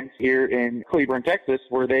monument here in Cleburne, Texas,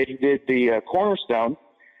 where they did the cornerstone.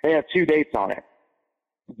 They have 2 dates on it.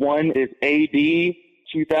 One is A.D.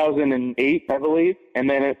 2008, I believe, and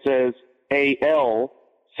then it says A.L.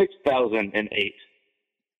 6008.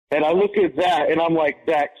 And I look at that, and I'm like,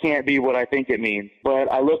 that can't be what I think it means.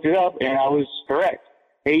 But I looked it up, and I was correct.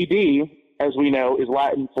 A.D., as we know, is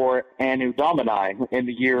Latin for Anno Domini, in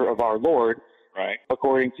the year of our Lord. Right.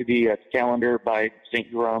 According to the calendar by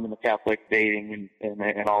St. Jerome and the Catholic dating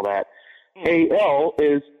and all that. A.L.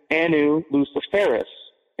 is Anno Luciferus,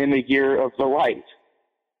 in the year of the light.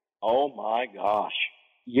 Oh, my gosh.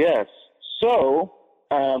 Yes. So,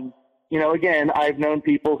 again, I've known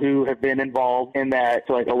people who have been involved in that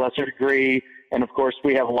to like a lesser degree. And of course,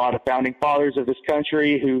 we have a lot of founding fathers of this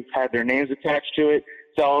country who've had their names attached to it.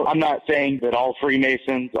 So I'm not saying that all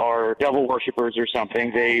Freemasons are devil worshippers or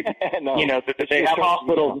something. They, no. They have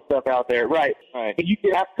hospitals and stuff out there. Right. But you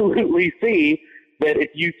can absolutely see that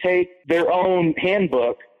if you take their own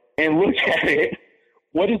handbook and look at it,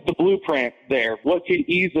 what is the blueprint there? What could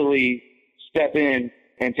easily step in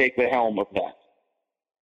and take the helm of that?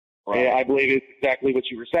 Right. I believe it's exactly what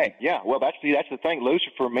you were saying. Yeah, well, that's the thing.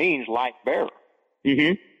 Lucifer means light bearer.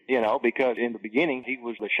 Mm-hmm. Because in the beginning, he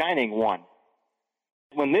was the shining one.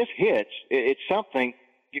 When this hits, it's something,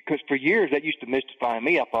 because for years that used to mystify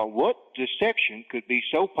me. I thought, what deception could be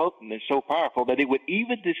so potent and so powerful that it would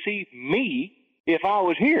even deceive me if I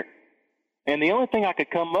was here? And the only thing I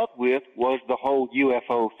could come up with was the whole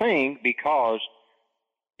UFO thing, because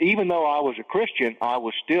even though I was a Christian, I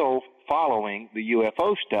was still following the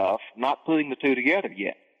UFO stuff, not putting the two together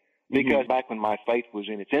yet. Because back when my faith was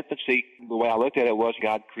in its infancy, the way I looked at it was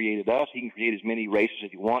God created us. He can create as many races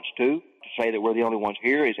as he wants to. To say that we're the only ones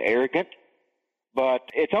here is arrogant. But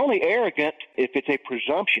it's only arrogant if it's a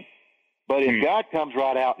presumption. But if God comes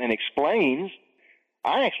right out and explains,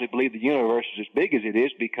 I actually believe the universe is as big as it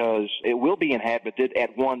is because it will be inhabited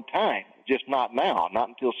at one time, just not now, not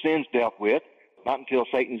until sin's dealt with, not until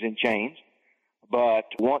Satan's in chains. But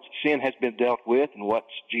once sin has been dealt with and once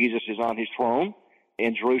Jesus is on his throne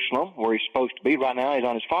in Jerusalem, where he's supposed to be right now, he's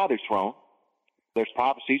on his Father's throne. There's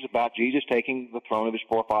prophecies about Jesus taking the throne of his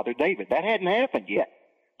forefather David. That hadn't happened yet,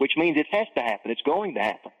 which means it has to happen. It's going to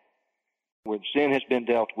happen. Where sin has been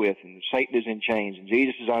dealt with and Satan is in chains and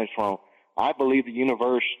Jesus is on his throne, I believe the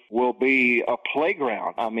universe will be a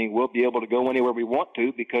playground. I mean, we'll be able to go anywhere we want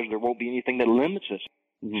to because there won't be anything that limits us.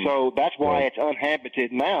 So that's why it's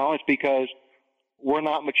uninhabited now. It's because we're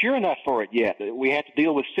not mature enough for it yet. We have to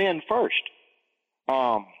deal with sin first.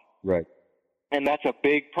 Right. And that's a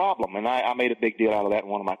big problem. And I made a big deal out of that in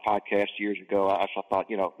one of my podcasts years ago. I thought,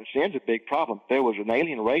 sin's a big problem. If there was an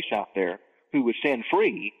alien race out there who was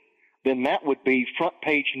sin-free, then that would be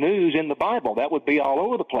front-page news in the Bible. That would be all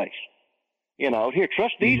over the place. Here,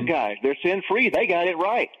 trust these guys. They're sin-free. They got it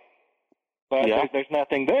right. But there's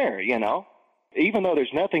nothing there, even though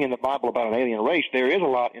there's nothing in the Bible about an alien race, there is a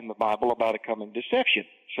lot in the Bible about a coming deception.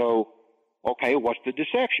 So, okay, what's the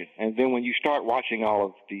deception? And then when you start watching all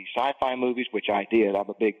of the sci-fi movies, which I did, I'm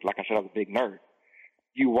a big nerd.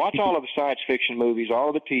 You watch all of the science fiction movies, all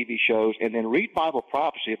of the TV shows, and then read Bible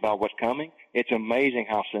prophecy about what's coming. It's amazing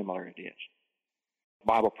how similar it is.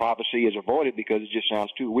 Bible prophecy is avoided because it just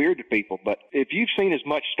sounds too weird to people. But if you've seen as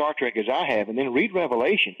much Star Trek as I have and then read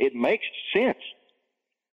Revelation, it makes sense.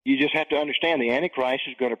 You just have to understand the Antichrist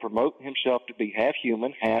is going to promote himself to be half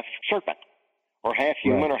human, half serpent, or half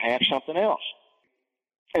human or half something else.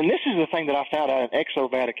 And this is the thing that I found out in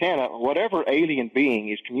Exo Vaticana. Whatever alien being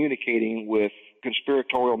is communicating with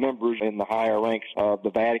conspiratorial members in the higher ranks of the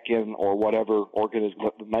Vatican or whatever organism,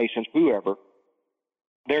 the Masons, whoever,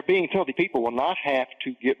 they're being told the people will not have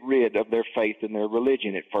to get rid of their faith in their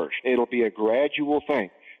religion at first. It'll be a gradual thing.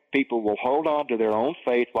 People will hold on to their own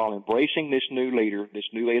faith while embracing this new leader, this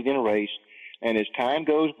new alien race, and as time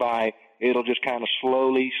goes by, it'll just kind of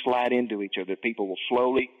slowly slide into each other. People will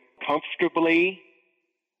slowly, comfortably,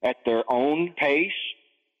 at their own pace,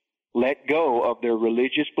 let go of their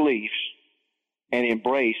religious beliefs and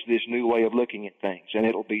embrace this new way of looking at things. And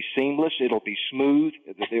it'll be seamless, it'll be smooth,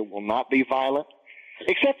 it will not be violent.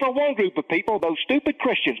 Except for one group of people, those stupid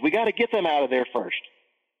Christians. We got to get them out of there first.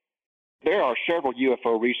 There are several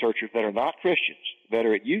UFO researchers that are not Christians that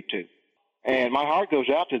are at YouTube. And my heart goes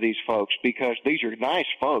out to these folks because these are nice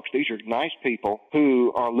folks. These are nice people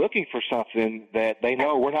who are looking for something that they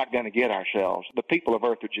know we're not going to get ourselves. The people of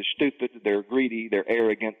Earth are just stupid. They're greedy. They're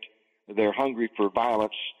arrogant. They're hungry for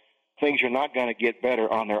violence. Things are not going to get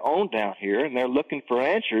better on their own down here, and they're looking for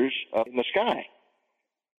answers up in the sky.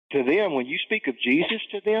 To them, when you speak of Jesus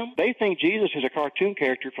to them, they think Jesus is a cartoon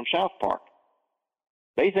character from South Park.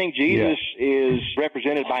 They think Jesus is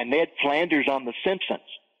represented by Ned Flanders on The Simpsons.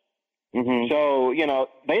 Mm-hmm. So,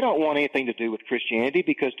 they don't want anything to do with Christianity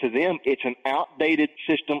because to them it's an outdated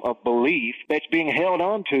system of belief that's being held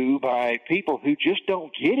on to by people who just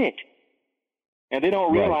don't get it. And they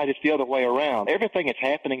don't realize it's the other way around. Everything that's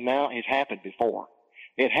happening now has happened before.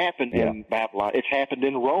 It happened in Babylon. It's happened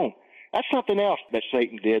in Rome. That's something else that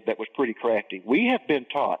Satan did that was pretty crafty. We have been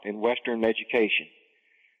taught in Western education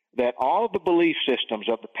that all of the belief systems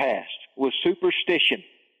of the past was superstition,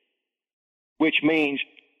 which means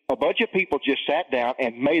a bunch of people just sat down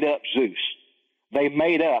and made up Zeus. They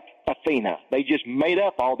made up Athena. They just made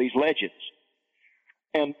up all these legends.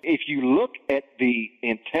 And if you look at the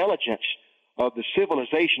intelligence of the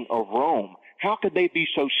civilization of Rome, how could they be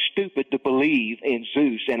so stupid to believe in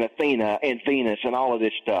Zeus and Athena and Venus and all of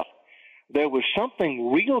this stuff? There was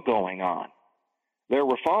something real going on. There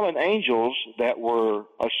were fallen angels that were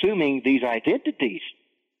assuming these identities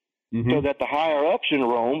so that the higher-ups in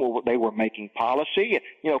Rome, they were making policy.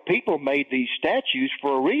 People made these statues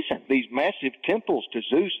for a reason, these massive temples to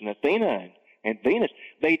Zeus and Athena and Venus.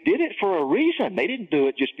 They did it for a reason. They didn't do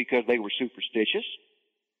it just because they were superstitious.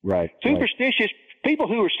 Right. People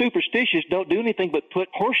who are superstitious don't do anything but put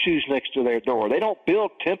horseshoes next to their door. They don't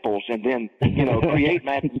build temples and then, create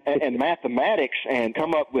mathematics and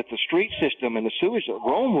come up with the street system and the sewage.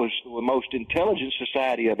 Rome was the most intelligent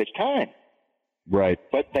society of its time. Right.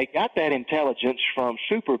 But they got that intelligence from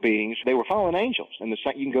super beings. They were fallen angels. And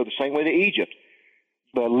you can go the same way to Egypt.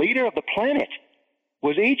 The leader of the planet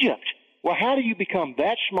was Egypt. Well, how do you become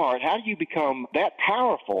that smart? How do you become that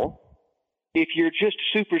powerful if you're just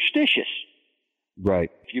superstitious? Right.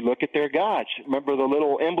 If you look at their gods, remember the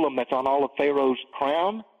little emblem that's on all of Pharaoh's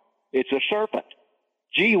crown? It's a serpent.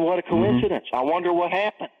 Gee, what a coincidence. I wonder what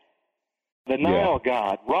happened. The Nile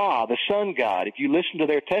god, Ra, the sun god, if you listen to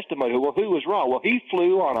their testimony, well, who was Ra? Well, he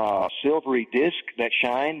flew on a silvery disc that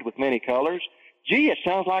shined with many colors. Gee, it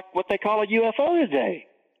sounds like what they call a UFO today.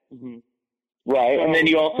 Mm-hmm. Right, and then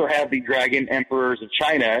you also have the dragon emperors of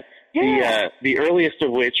China, the earliest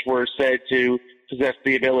of which were said to possess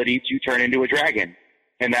the ability to turn into a dragon.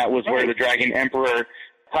 And that was where the dragon emperor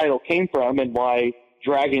title came from and why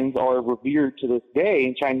dragons are revered to this day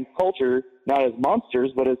in Chinese culture, not as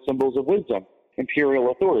monsters, but as symbols of wisdom,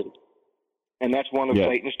 imperial authority. And that's one of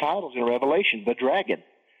Satan's titles in Revelation, the dragon.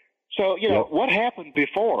 So, what happened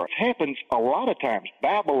before? It happens a lot of times.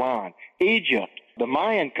 Babylon, Egypt, the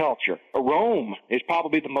Mayan culture, Rome is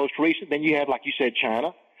probably the most recent. Then you have, like you said,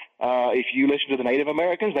 China. If you listen to the Native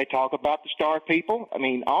Americans, they talk about the Star People. I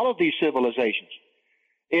mean, all of these civilizations.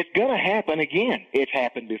 It's going to happen again. It's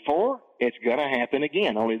happened before. It's going to happen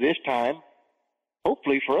again. Only this time,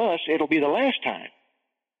 hopefully for us, it'll be the last time.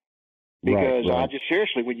 Because I just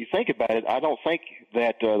seriously, when you think about it, I don't think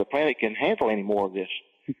that the planet can handle any more of this.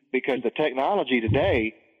 Because the technology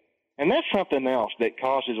today, And that's something else that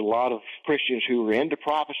causes a lot of Christians who are into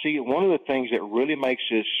prophecy. One of the things that really makes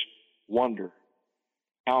us wonder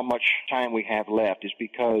how much time we have left is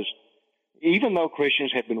because even though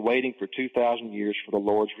Christians have been waiting for 2,000 years for the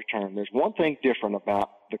Lord's return, there's one thing different about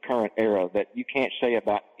the current era that you can't say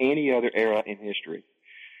about any other era in history.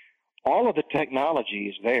 All of the technology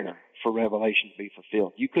is there for Revelation to be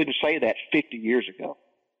fulfilled. You couldn't say that 50 years ago.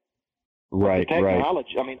 Right, the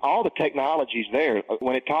technology, I mean, all the technology's there.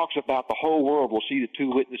 When it talks about the whole world will see the two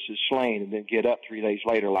witnesses slain and then get up 3 days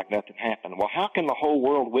later like nothing happened. Well, how can the whole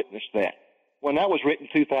world witness that? When that was written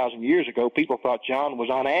 2,000 years ago, people thought John was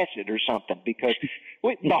on acid or something because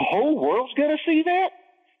the whole world's going to see that?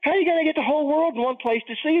 How are you going to get the whole world in one place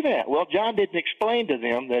to see that? Well, John didn't explain to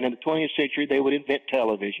them that in the 20th century they would invent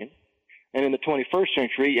television. And in the 21st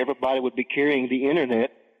century, everybody would be carrying the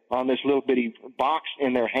internet on this little bitty box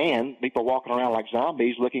in their hand, people walking around like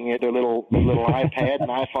zombies looking at their little iPad and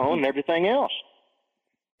iPhone and everything else.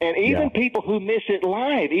 And even people who miss it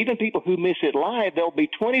live, there'll be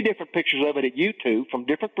 20 different pictures of it at YouTube from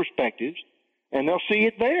different perspectives, and they'll see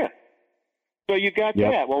it there. So you got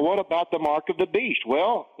that. Well, what about the mark of the beast?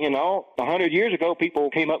 Well, 100 years ago, people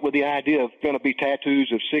came up with the idea of going to be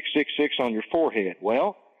tattoos of 666 on your forehead.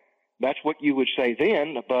 Well, that's what you would say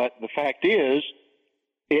then, but the fact is,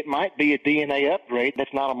 it might be a DNA upgrade.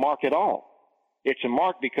 That's not a mark at all. It's a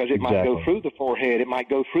mark because it might go through the forehead. It might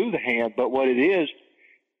go through the hand. But what it is,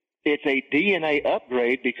 it's a DNA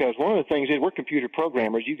upgrade because one of the things is we're computer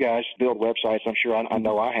programmers. You guys build websites. I'm sure I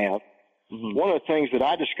know I have. Mm-hmm. One of the things that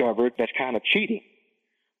I discovered that's kind of cheating.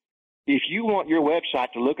 If you want your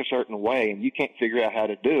website to look a certain way and you can't figure out how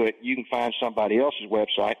to do it, you can find somebody else's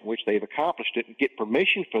website in which they've accomplished it and get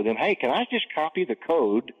permission for them. Hey, can I just copy the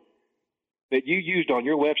code that you used on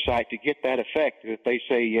your website to get that effect? If they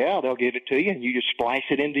say, yeah, they'll give it to you, and you just splice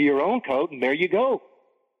it into your own code, and there you go.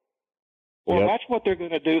 Well, that's what they're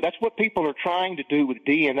going to do. That's what people are trying to do with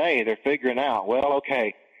DNA. They're figuring out, well,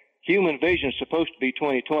 okay, human vision is supposed to be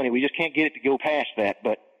 20/20. We just can't get it to go past that.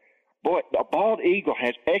 But, boy, a bald eagle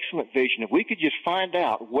has excellent vision. If we could just find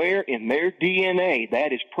out where in their DNA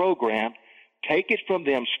that is programmed, take it from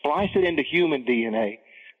them, splice it into human DNA,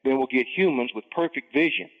 then we'll get humans with perfect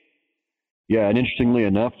vision. Yeah, and interestingly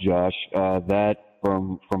enough, Josh, that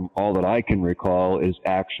from all that I can recall is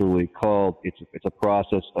actually called, it's a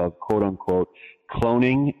process of quote unquote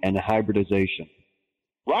cloning and hybridization.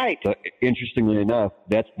 Right. So, interestingly enough,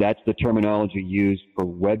 that's the terminology used for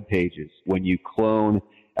web pages. When you clone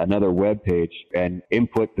another web page and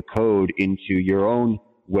input the code into your own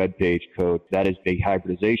web page code, that is the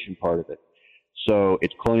hybridization part of it. So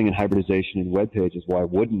it's cloning and hybridization in web pages. Why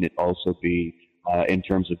wouldn't it also be in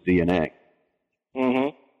terms of DNA? Mm-hmm.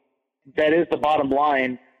 That is the bottom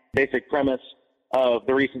line, basic premise of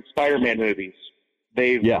the recent Spider-Man movies.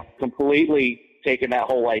 They've completely taken that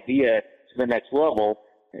whole idea to the next level.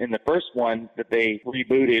 In the first one that they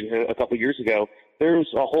rebooted a couple years ago, there's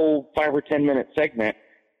a whole 5 or 10 minute segment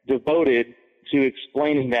devoted to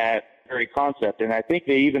explaining that very concept. And I think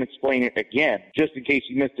they even explain it again, just in case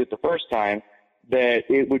you missed it the first time, that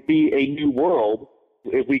it would be a new world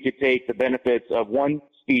if we could take the benefits of one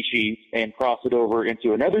species and cross it over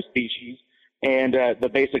into another species. And the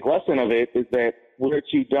basic lesson of it is that we're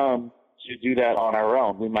too dumb to do that on our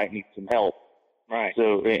own. We might need some help. Right.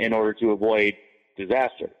 So in order to avoid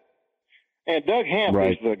disaster. And Doug Hamp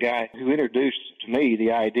is the guy who introduced to me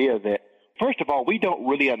the idea that, first of all, we don't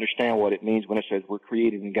really understand what it means when it says we're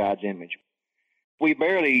created in God's image. We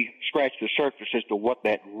barely scratch the surface as to what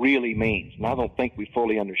that really means. And I don't think we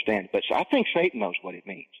fully understand it. But I think Satan knows what it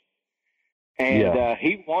means. And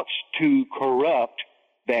he wants to corrupt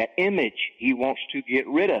that image. He wants to get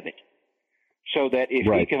rid of it. So that if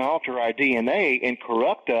he can alter our DNA and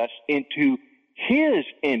corrupt us into his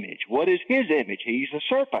image. What is his image? He's a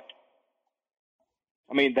serpent.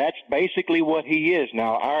 I mean, that's basically what he is.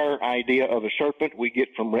 Now, our idea of a serpent we get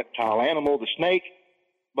from reptile animal, the snake,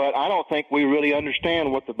 but I don't think we really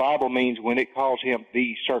understand what the Bible means when it calls him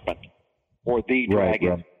the serpent or the dragon.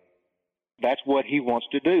 Right. That's what he wants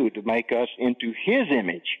to do, to make us into his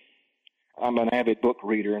image. I'm an avid book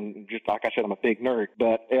reader, and just like I said, I'm a big nerd.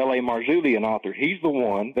 But L.A. Marzulli, an author, he's the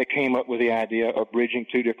one that came up with the idea of bridging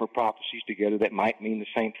two different prophecies together that might mean the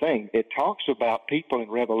same thing. It talks about people in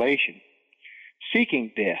Revelation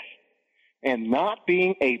seeking death and not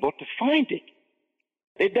being able to find it.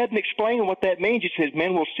 It doesn't explain what that means. It says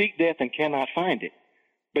men will seek death and cannot find it.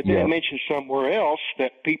 But then it mentions somewhere else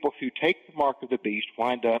that people who take the mark of the beast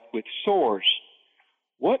wind up with sores.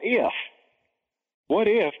 What if What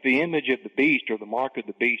if the image of the beast or the mark of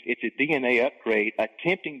the beast, it's a DNA upgrade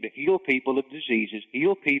attempting to heal people of diseases,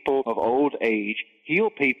 heal people of old age, heal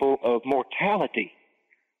people of mortality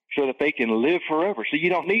so that they can live forever. So you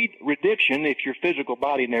don't need redemption if your physical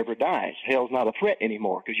body never dies. Hell's not a threat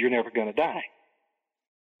anymore because you're never going to die.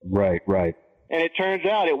 Right, right. And it turns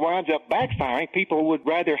out it winds up backfiring. People would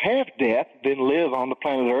rather have death than live on the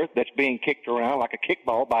planet Earth that's being kicked around like a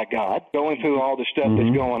kickball by God, going through all the stuff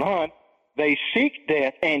that's going on. They seek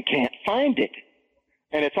death and can't find it.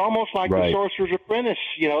 And it's almost like the Sorcerer's Apprentice,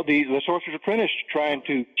 you know, the Sorcerer's Apprentice trying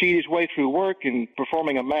to cheat his way through work and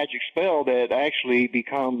performing a magic spell that actually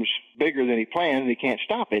becomes bigger than he planned and he can't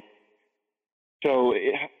stop it. So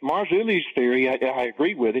Marzulli's theory, I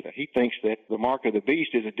agree with it. He thinks that the mark of the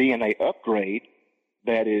beast is a DNA upgrade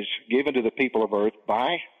that is given to the people of Earth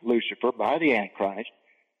by Lucifer, by the Antichrist,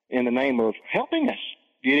 in the name of helping us,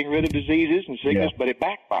 getting rid of diseases and sickness, but it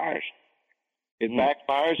backfires. It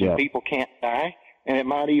backfires and people can't die. And it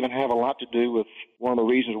might even have a lot to do with one of the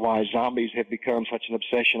reasons why zombies have become such an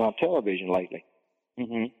obsession on television lately.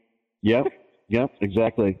 Yep,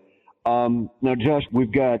 exactly. Now, Josh,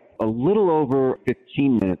 we've got a little over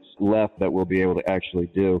 15 minutes left that we'll be able to actually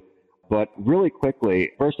do. But really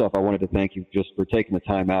quickly, first off, I wanted to thank you just for taking the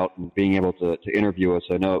time out and being able to interview us.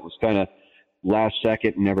 I know it was kind of last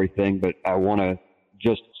second and everything, but I want to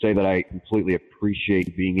just say that I completely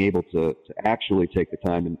appreciate being able to actually take the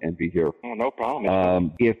time and be here. Oh, no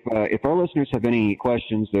problem. If our listeners have any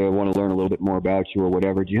questions, they want to learn a little bit more about you or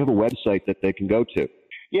whatever, do you have a website that they can go to?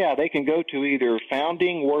 Yeah, they can go to either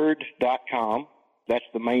foundingword.com, that's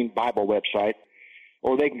the main Bible website,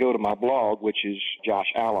 or they can go to my blog, which is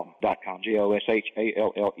joshallem.com,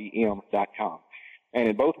 JOSHALLEM.com. And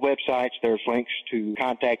in both websites, there's links to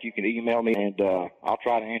contact. You can email me, and I'll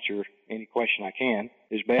try to answer any question I can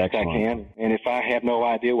as best I can. And if I have no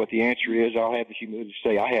idea what the answer is, I'll have the humility to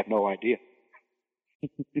say I have no idea.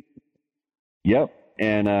 Yep.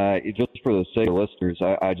 And just for the sake of listeners,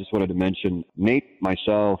 I just wanted to mention Nate,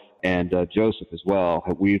 myself, and Joseph as well.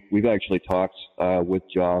 We've actually talked with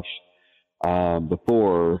Josh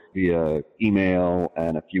before via email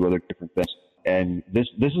and a few other different things. And this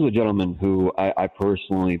is a gentleman who I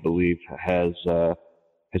personally believe has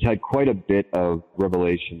had quite a bit of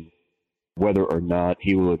revelation, whether or not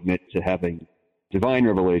he will admit to having divine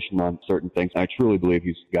revelation on certain things. I truly believe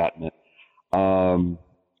he's gotten it.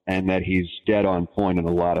 And that he's dead on point on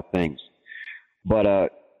a lot of things.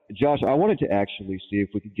 But, Josh, I wanted to actually see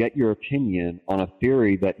if we could get your opinion on a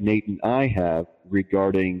theory that Nate and I have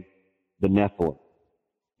regarding the Nephilim.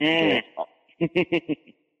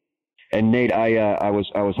 And Nate, I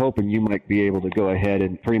was hoping you might be able to go ahead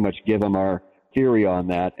and pretty much give him our theory on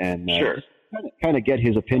that and kind of get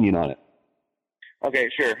his opinion on it. Okay,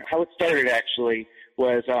 sure. How it started actually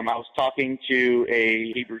was I was talking to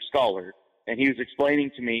a Hebrew scholar, and he was explaining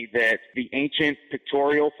to me that the ancient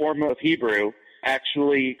pictorial form of Hebrew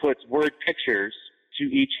actually puts word pictures to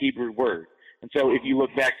each Hebrew word. And so if you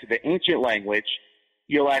look back to the ancient language,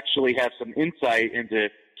 you'll actually have some insight into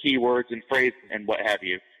keywords and phrases and what have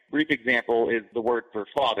you. Brief example is the word for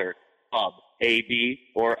father, Ab, A-B,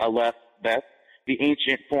 or Aleph, Beth. The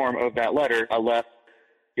ancient form of that letter, Aleph,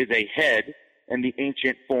 is a head, and the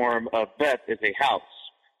ancient form of Beth is a house.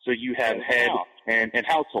 So you have head and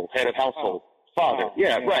household, head of household, father.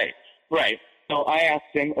 Right. So I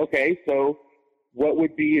asked him, okay, so what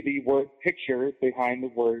would be the word picture behind the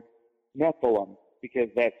word Nephilim? Because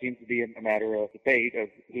that seems to be a matter of debate of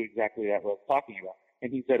who exactly that was talking about.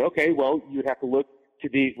 And he said, okay, well, you'd have to look to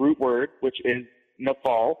the root word, which is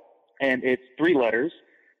Nephal, and it's 3 letters,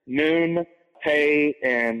 Nun, Pei,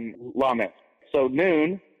 and Lamed. So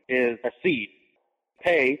Nun is a seed,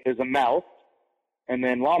 Pei is a mouth, and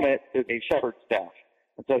then Lamed is a shepherd's staff.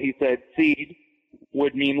 And so he said seed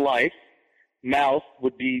would mean life, mouth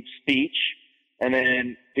would be speech, and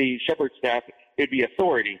then the shepherd's staff, it'd be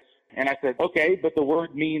authority. And I said, okay, but the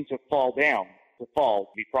word means to fall down, to fall,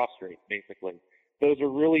 to be prostrate, basically. Those are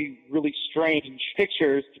really, really strange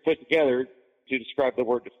pictures to put together to describe the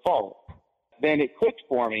word to fall. Then it clicked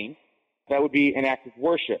for me. That would be an act of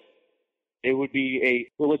worship. It would be a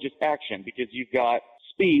religious action because you've got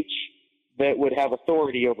speech that would have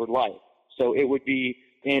authority over life. So it would be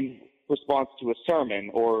in response to a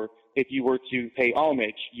sermon, or if you were to pay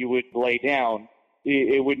homage, you would lay down.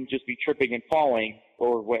 It wouldn't just be tripping and falling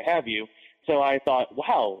or what have you. So I thought,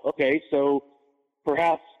 wow, okay, so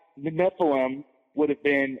perhaps the Nephilim would have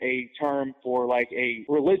been a term for like a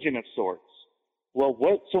religion of sorts. Well,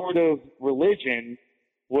 what sort of religion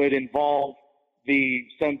would involve the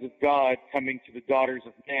sons of God coming to the daughters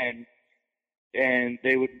of men and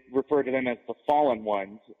they would refer to them as the fallen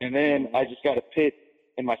ones. And then I just got a pit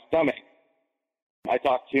in my stomach. I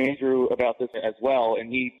talked to Andrew about this as well,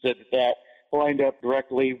 and he said that lined up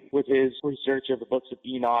directly with his research of the books of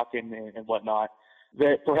Enoch and whatnot,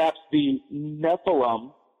 that perhaps the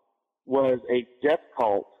Nephilim was a death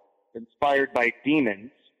cult inspired by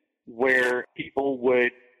demons where people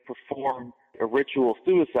would perform a ritual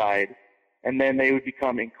suicide and then they would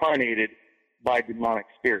become incarnated by demonic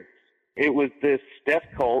spirits. It was this death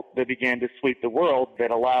cult that began to sweep the world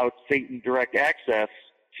that allowed Satan direct access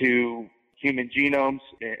to human genomes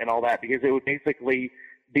and all that, because it would basically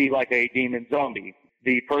be like a demon zombie.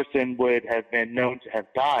 The person would have been known to have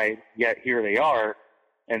died, yet here they are,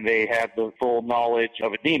 and they have the full knowledge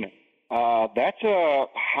of a demon. That's a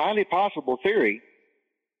highly possible theory.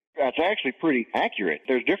 That's actually pretty accurate.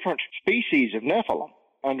 There's different species of Nephilim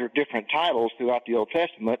under different titles throughout the Old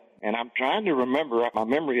Testament, and I'm trying to remember. My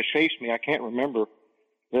memory escapes me. I can't remember.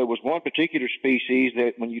 There was one particular species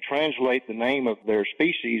that when you translate the name of their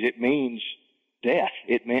species, it means death.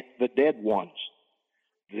 It meant the dead ones.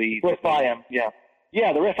 The Rephaim, yeah.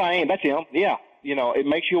 Yeah, the Rephaim, that's him. Yeah. You know, it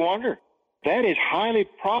makes you wonder. That is highly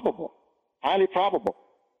probable. Highly probable.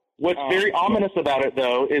 What's very ominous about it,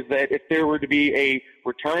 though, is that if there were to be a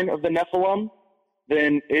return of the Nephilim,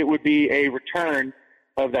 then it would be a return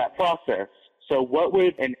of that process. So what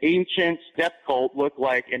would an ancient death cult look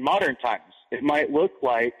like in modern times? It might look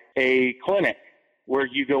like a clinic where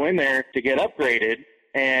you go in there to get upgraded,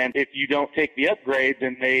 and if you don't take the upgrade,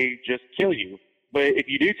 then they just kill you. But if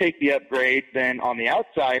you do take the upgrade, then on the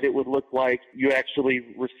outside, it would look like you actually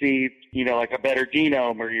received, you know, like a better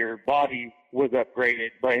genome, or your body was upgraded.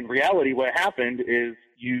 But in reality, what happened is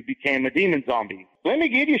you became a demon zombie. Let me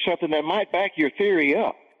give you something that might back your theory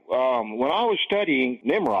up. When I was studying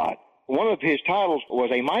Nimrod, one of his titles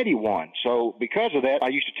was a mighty one. So because of that, I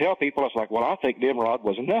used to tell people, I was like, well, I think Nimrod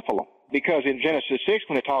was a Nephilim. Because in Genesis 6,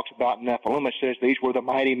 when it talks about Nephilim, it says these were the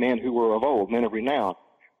mighty men who were of old, men of renown.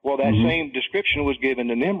 Well, that same description was given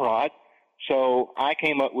to Nimrod, so I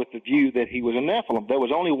came up with the view that he was a Nephilim. There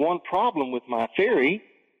was only one problem with my theory.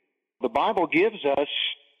 The Bible gives us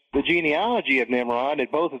the genealogy of Nimrod, and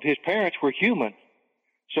both of his parents were human.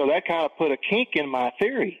 So that kind of put a kink in my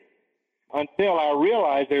theory until I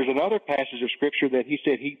realized there's another passage of Scripture that he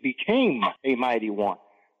said he became a mighty one.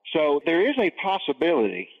 So there is a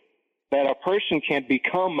possibility that a person can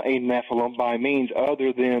become a Nephilim by means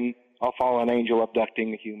other than a fallen angel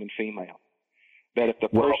abducting a human female. That if the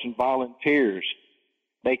person volunteers,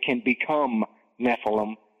 they can become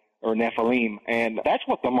Nephilim or Nephilim. And that's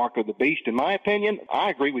what the mark of the beast, in my opinion. I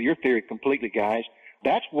agree with your theory completely, guys.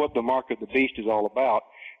 That's what the mark of the beast is all about,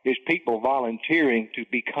 is people volunteering to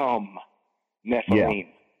become Nephilim. Yeah.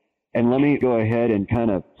 And let me go ahead and kind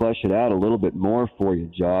of flesh it out a little bit more for you,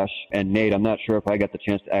 Josh. And Nate, I'm not sure if I got the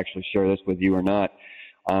chance to actually share this with you or not.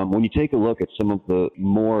 When you take a look at some of the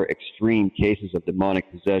more extreme cases of demonic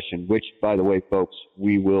possession, which, by the way, folks,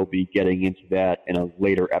 we will be getting into that in a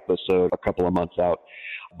later episode a couple of months out.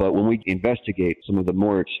 But when we investigate some of the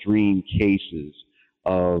more extreme cases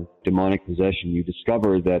of demonic possession, you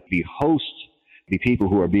discover that the hosts, the people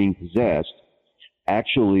who are being possessed,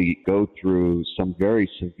 actually go through some very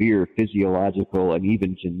severe physiological and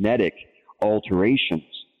even genetic alterations,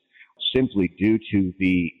 simply due to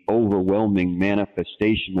the overwhelming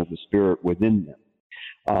manifestation of the Spirit within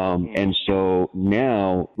them. And so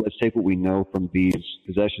now, let's take what we know from these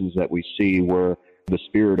possessions that we see where the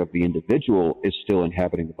spirit of the individual is still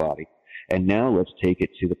inhabiting the body. And now let's take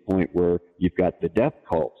it to the point where you've got the death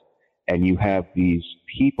cult, and you have these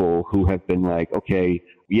people who have been like, okay,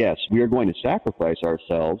 yes, we are going to sacrifice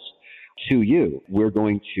ourselves to you. We're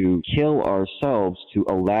going to kill ourselves to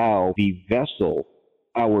allow the vessel,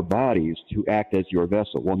 our bodies, to act as your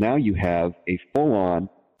vessel. Well, now you have a full-on,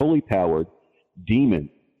 fully powered demon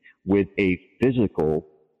with a physical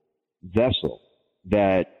vessel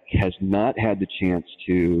that has not had the chance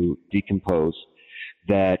to decompose,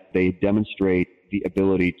 that they demonstrate the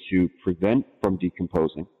ability to prevent from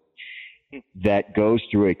decomposing, that goes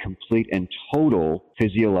through a complete and total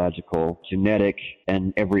physiological, genetic,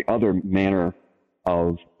 and every other manner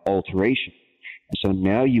of alteration. So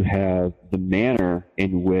now you have the manner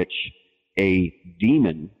in which a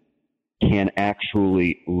demon can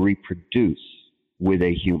actually reproduce with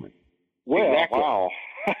a human. Well, Exactly. wow.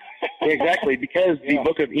 Exactly, because the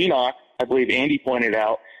book of Enoch, I believe Andy pointed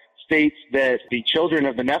out, states that the children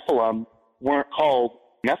of the Nephilim weren't called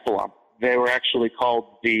Nephilim. They were actually called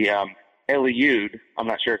the Eliud. I'm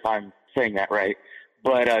not sure if I'm saying that right,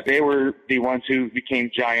 but they were the ones who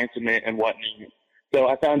became giants and whatnot. So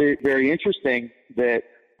I found it very interesting that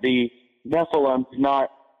the Nephilim did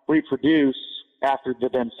not reproduce after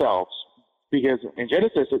themselves. Because in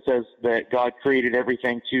Genesis it says that God created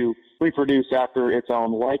everything to reproduce after its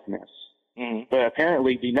own likeness. Mm-hmm. But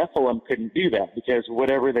apparently the Nephilim couldn't do that because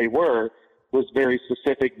whatever they were was very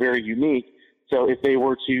specific, very unique. So if they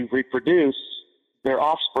were to reproduce, their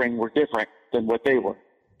offspring were different than what they were.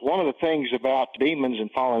 One of the things about demons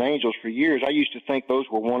and fallen angels for years, I used to think those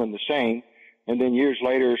were one and the same. And then years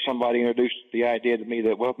later, somebody introduced the idea to me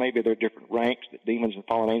that, well, maybe they're different ranks, that demons and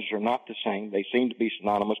fallen angels are not the same. They seem to be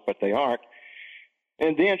synonymous, but they aren't.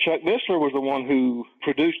 And then Chuck Missler was the one who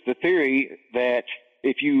produced the theory that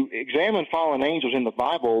if you examine fallen angels in the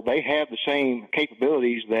Bible, they have the same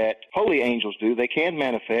capabilities that holy angels do. They can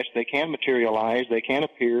manifest, they can materialize, they can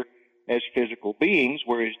appear as physical beings,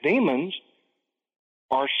 whereas demons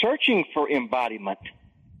are searching for embodiment.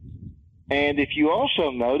 And if you also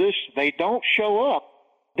notice, they don't show up.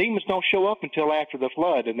 Demons don't show up until after the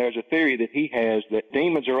flood, and there's a theory that he has that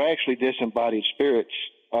demons are actually disembodied spirits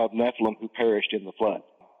of Nephilim who perished in the flood.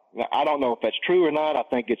 Now, I don't know if that's true or not. I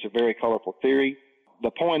think it's a very colorful theory.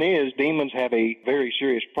 The point is, demons have a very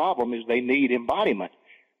serious problem, is they need embodiment.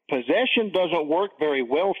 Possession doesn't work very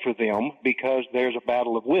well for them because there's a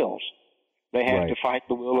battle of wills. They have to fight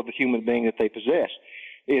the will of the human being that they possess.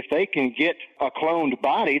 If they can get a cloned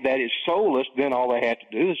body that is soulless, then all they have to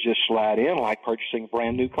do is just slide in like purchasing a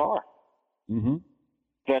brand new car. Mm-hmm.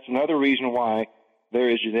 That's another reason why there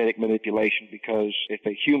is genetic manipulation, because if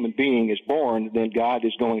a human being is born, then God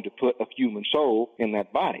is going to put a human soul in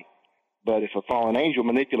that body. But if a fallen angel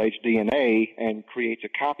manipulates DNA and creates a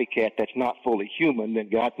copycat that's not fully human, then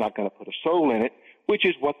God's not going to put a soul in it, which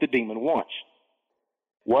is what the demon wants.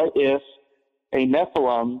 What if a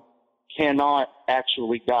Nephilim cannot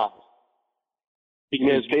actually die?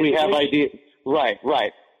 Because we have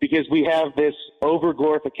because we have this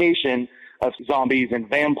over-glorification of zombies and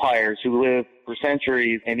vampires who live for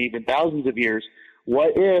centuries and even thousands of years.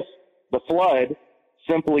 What if the flood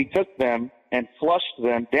simply took them and flushed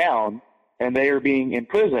them down and they are being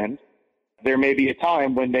imprisoned? There may be a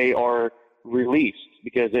time when they are released,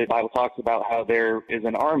 because the Bible talks about how there is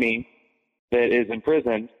an army that is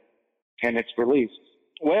imprisoned and it's released.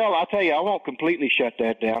 Well, I'll tell you, I won't completely shut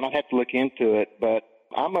that down. I'd have to look into it, but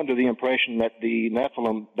I'm under the impression that the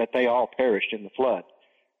Nephilim, that they all perished in the flood.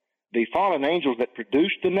 The fallen angels that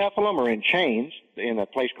produced the Nephilim are in chains in a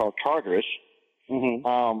place called Tartarus.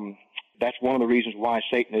 Mm-hmm. That's one of the reasons why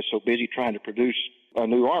Satan is so busy trying to produce a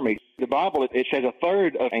new army. The Bible, it says a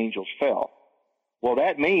third of angels fell. Well,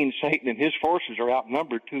 that means Satan and his forces are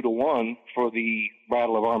outnumbered 2-1 for the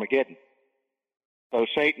Battle of Armageddon. So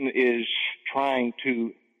Satan is trying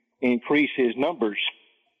to increase his numbers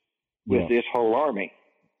with this whole army.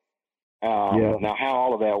 Now, how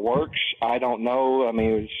all of that works, I don't know. I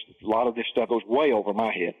mean, a lot of this stuff goes way over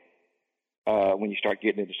my head when you start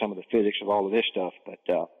getting into some of the physics of all of this stuff. But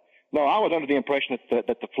no, I was under the impression that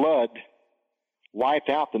the flood wiped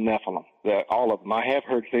out the Nephilim, all of them. I have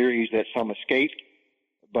heard theories that some escaped,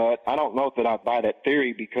 but I don't know that I buy that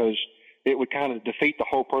theory, because it would kind of defeat the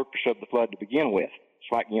whole purpose of the flood to begin with.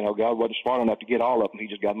 It's like, God wasn't smart enough to get all of them. He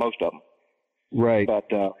just got most of them. Right.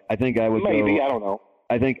 But I think I would maybe, I don't know.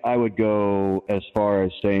 I think I would go as far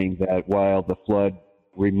as saying that while the flood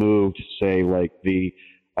removed, say, like the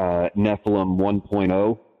Nephilim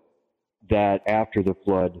 1.0, that after the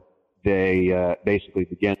flood, they basically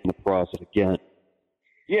began the process again.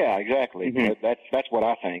 Yeah, exactly. Mm-hmm. That's what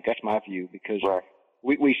I think. That's my view, because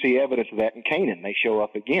we see evidence of that in Canaan. They show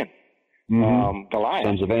up again. Mm-hmm. Goliath,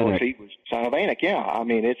 Sons of Anak. he was son of Anak. Yeah, I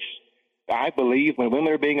mean, I believe when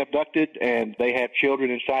women are being abducted and they have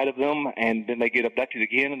children inside of them, and then they get abducted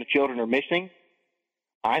again and the children are missing,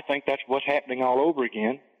 I think that's what's happening all over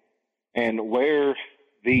again. And where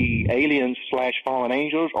the aliens/fallen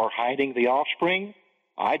angels are hiding the offspring,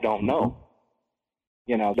 I don't know.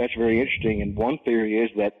 That's very interesting. And one theory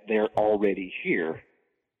is that they're already here.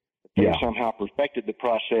 They've somehow perfected the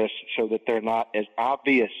process so that they're not as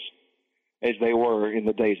obvious as they were in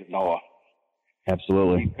the days of Noah.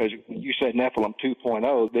 Absolutely. Because you said Nephilim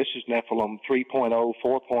 2.0, this is Nephilim 3.0,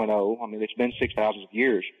 4.0. I mean, it's been 6,000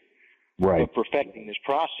 years of perfecting this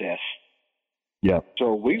process. Yeah.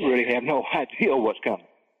 So we really have no idea what's coming.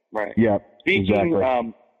 Right. Yeah. Speaking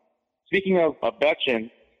of abduction,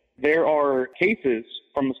 there are cases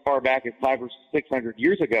from as far back as 500 or 600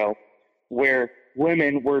 years ago where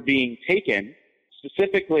women were being taken.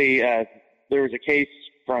 Specifically, there was a case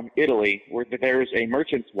from Italy where there's a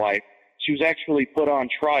merchant's wife. She was actually put on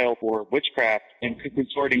trial for witchcraft and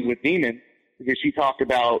consorting with demons, because she talked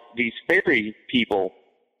about these fairy people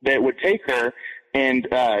that would take her, and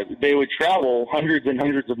they would travel hundreds and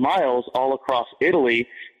hundreds of miles all across Italy,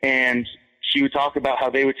 and she would talk about how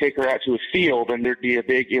they would take her out to a field and there'd be a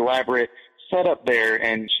big elaborate setup there,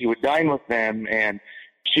 and she would dine with them, and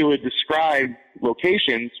she would describe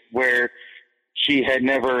locations where she had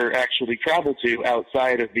never actually traveled to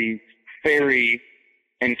outside of the fairy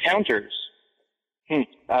encounters.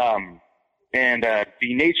 And the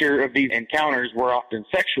nature of these encounters were often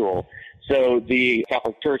sexual. So the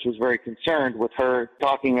Catholic Church was very concerned with her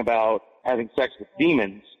talking about having sex with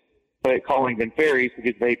demons, but calling them fairies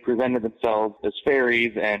because they presented themselves as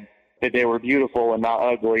fairies and that they were beautiful and not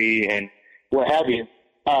ugly and what have you.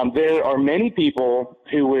 There are many people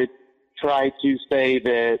who would try to say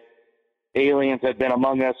that aliens have been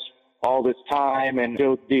among us all this time and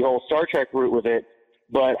go the whole Star Trek route with it.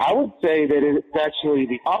 But I would say that it's actually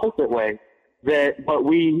the opposite way, that what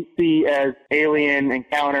we see as alien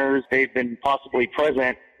encounters, they've been possibly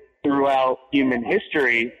present throughout human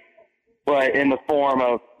history, but in the form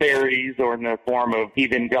of fairies or in the form of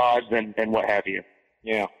heathen gods and what have you.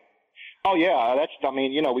 Yeah. Oh, yeah.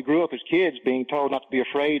 We grew up as kids being told not to be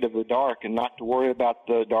afraid of the dark and not to worry about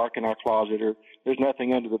the dark in our closet or there's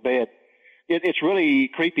nothing under the bed. It's really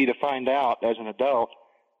creepy to find out as an adult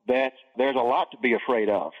that there's a lot to be afraid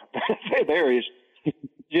of. There is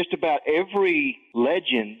just about every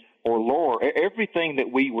legend or lore, everything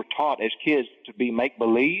that we were taught as kids to be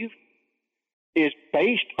make-believe is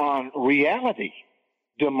based on reality,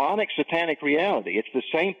 demonic, satanic reality. It's the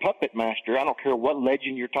same puppet master. I don't care what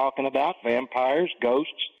legend you're talking about, vampires,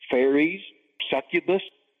 ghosts, fairies, succubus.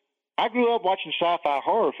 I grew up watching sci-fi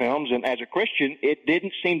horror films, and as a Christian, it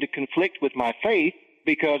didn't seem to conflict with my faith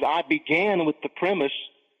because I began with the premise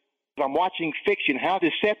that I'm watching fiction. How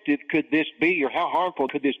deceptive could this be, or how harmful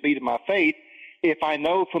could this be to my faith if I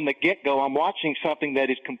know from the get-go I'm watching something that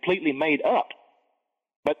is completely made up?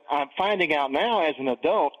 But I'm finding out now as an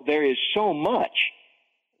adult there is so much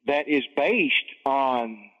that is based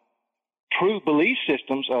on true belief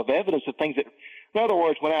systems of evidence of things that, in other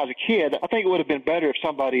words, when I was a kid, I think it would have been better if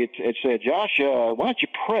somebody had said, Josh, why don't you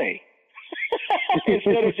pray?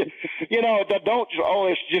 Instead of just, don't,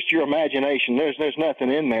 it's just your imagination. There's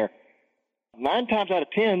nothing in there. 9 times out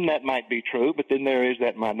of 10, that might be true, but then there is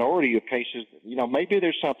that minority of cases, maybe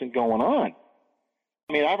there's something going on.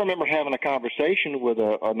 I remember having a conversation with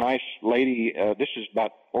a nice lady, this is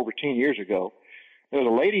about over 10 years ago. There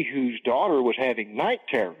was a lady whose daughter was having night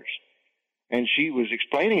terrors. And she was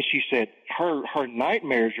explaining, she said, her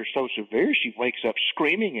nightmares are so severe, she wakes up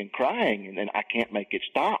screaming and crying, and then I can't make it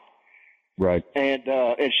stop. Right. And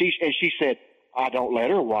she said, I don't let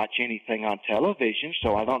her watch anything on television,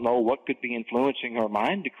 so I don't know what could be influencing her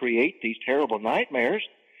mind to create these terrible nightmares.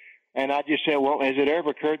 And I just said, well, has it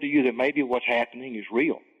ever occurred to you that maybe what's happening is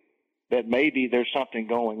real? That maybe there's something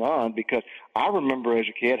going on? Because I remember as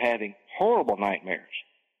a kid having horrible nightmares.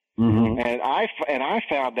 Mm-hmm. And I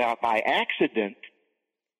found out by accident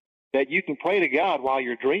that you can pray to God while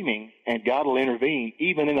you're dreaming, and God will intervene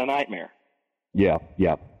even in a nightmare. Yeah.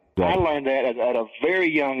 I learned that at a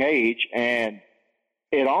very young age, and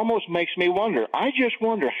it almost makes me wonder. I just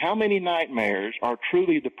wonder how many nightmares are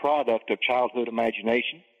truly the product of childhood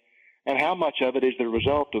imagination, and how much of it is the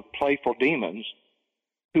result of playful demons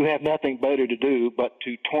who have nothing better to do but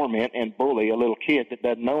to torment and bully a little kid that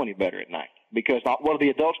doesn't know any better at night. Because what are the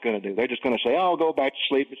adults going to do? They're just going to say, oh, go back to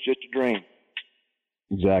sleep. It's just a dream.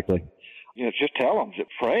 Exactly. Just tell them. Just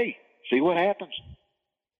pray. See what happens.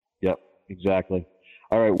 Yep, exactly.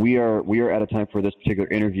 All right, we are out of time for this particular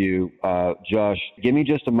interview. Josh, give me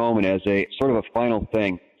just a moment as a sort of a final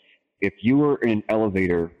thing. If you were in an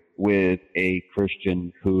elevator with a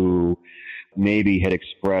Christian who maybe had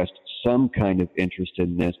expressed some kind of interest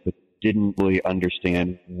in this, but didn't really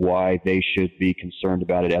understand why they should be concerned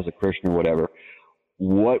about it as a Christian or whatever,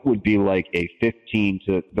 what would be like a 15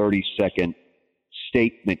 to 30 second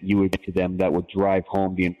statement you would make to them that would drive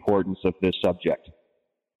home the importance of this subject?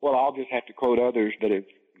 Well, I'll just have to quote others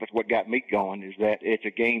that's what got me going, is that it's a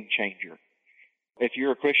game changer. If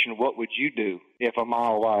you're a Christian, what would you do if a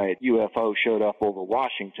mile-wide UFO showed up over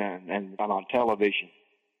Washington and on television?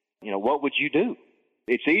 What would you do?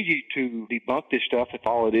 It's easy to debunk this stuff if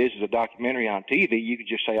all it is a documentary on TV. You could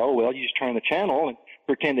just say, oh, well, you just turn the channel and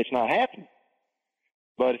pretend it's not happening.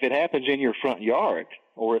 But if it happens in your front yard,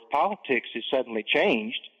 or if politics is suddenly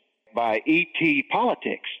changed by ET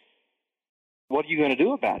politics, what are you going to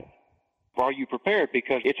do about it? Are you prepared?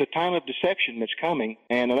 Because it's a time of deception that's coming.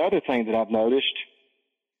 And another thing that I've noticed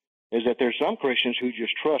is that there's some Christians who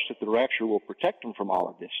just trust that the rapture will protect them from all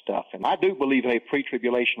of this stuff. And I do believe in a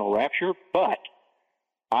pre-tribulational rapture, but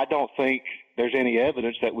I don't think there's any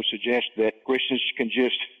evidence that would suggest that Christians can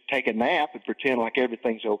just take a nap and pretend like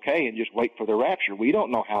everything's okay and just wait for the rapture. We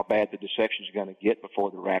don't know how bad the deception is going to get before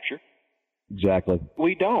the rapture. Exactly.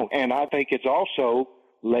 We don't. And I think it's also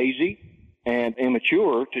lazy and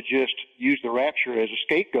immature to just use the rapture as a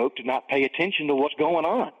scapegoat to not pay attention to what's going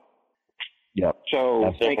on. Yep. So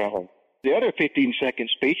I think the other 15-second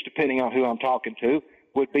speech, depending on who I'm talking to,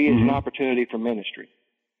 would be as an opportunity for ministry.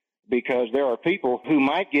 Because there are people who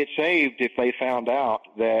might get saved if they found out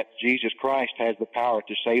that Jesus Christ has the power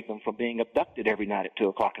to save them from being abducted every night at 2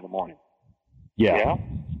 o'clock in the morning. Yeah.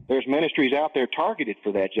 There's ministries out there targeted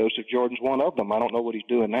for that. Joseph Jordan's one of them. I don't know what he's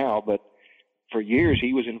doing now, but for years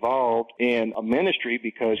he was involved in a ministry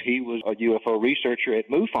because he was a UFO researcher at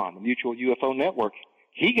MUFON, the Mutual UFO Network.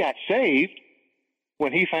 He got saved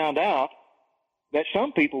when he found out that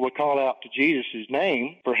some people would call out to Jesus'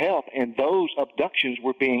 name for help, and those abductions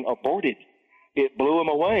were being aborted. It blew him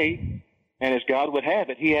away, and as God would have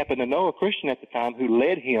it, he happened to know a Christian at the time who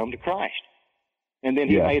led him to Christ. And then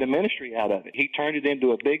he made a ministry out of it. He turned it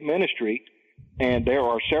into a big ministry, and there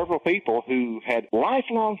are several people who had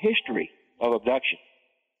lifelong history of abduction.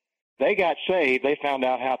 They got saved. They found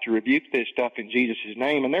out how to rebuke this stuff in Jesus'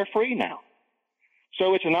 name, and they're free now.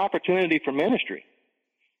 So it's an opportunity for ministry.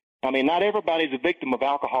 I mean, not everybody's a victim of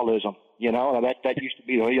alcoholism. You know, that used to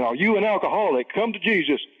be, you know, are you an alcoholic? Come to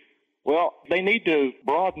Jesus. Well, they need to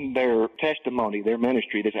broaden their testimony, their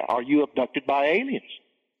ministry to say, are you abducted by aliens?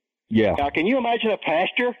 Yeah. Now, can you imagine a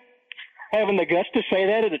pastor having the guts to say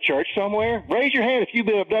that at a church somewhere? Raise your hand if you've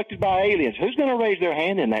been abducted by aliens. Who's going to raise their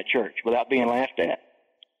hand in that church without being laughed at?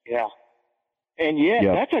 Yeah. And yet,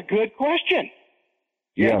 that's a good question.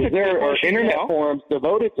 Yeah. There are internet forums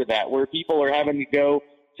devoted to that where people are having to go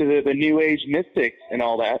to the New Age mystics and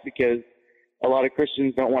all that because a lot of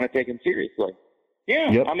Christians don't want to take them seriously. Yeah.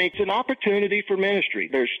 Yep. I mean, it's an opportunity for ministry.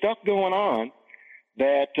 There's stuff going on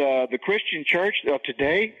that the Christian church of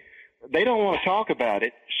today, they don't want to talk about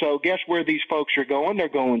it. So guess where these folks are going? They're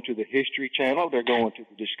going to the History Channel. They're going to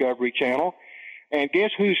the Discovery Channel. And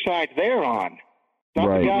guess whose side they're on?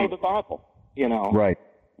 Not the God of the Bible, you know. Right.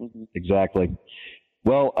 Exactly.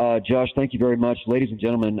 Well, Josh, thank you very much. Ladies and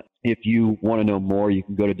gentlemen, if you want to know more, you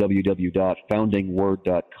can go to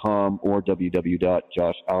www.foundingword.com or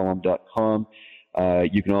www.joshallam.com.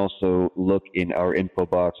 You can also look in our info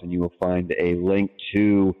box, and you will find a link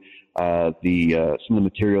to some of the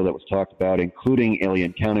material that was talked about, including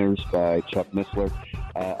Alien Encounters by Chuck Missler.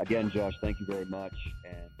 Again, Josh, thank you very much.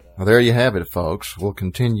 And well, there you have it, folks. We'll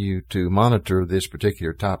continue to monitor this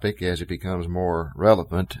particular topic as it becomes more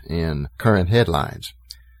relevant in current headlines.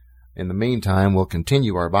 In the meantime, we'll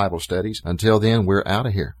continue our Bible studies. Until then, we're out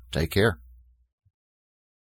of here. Take care.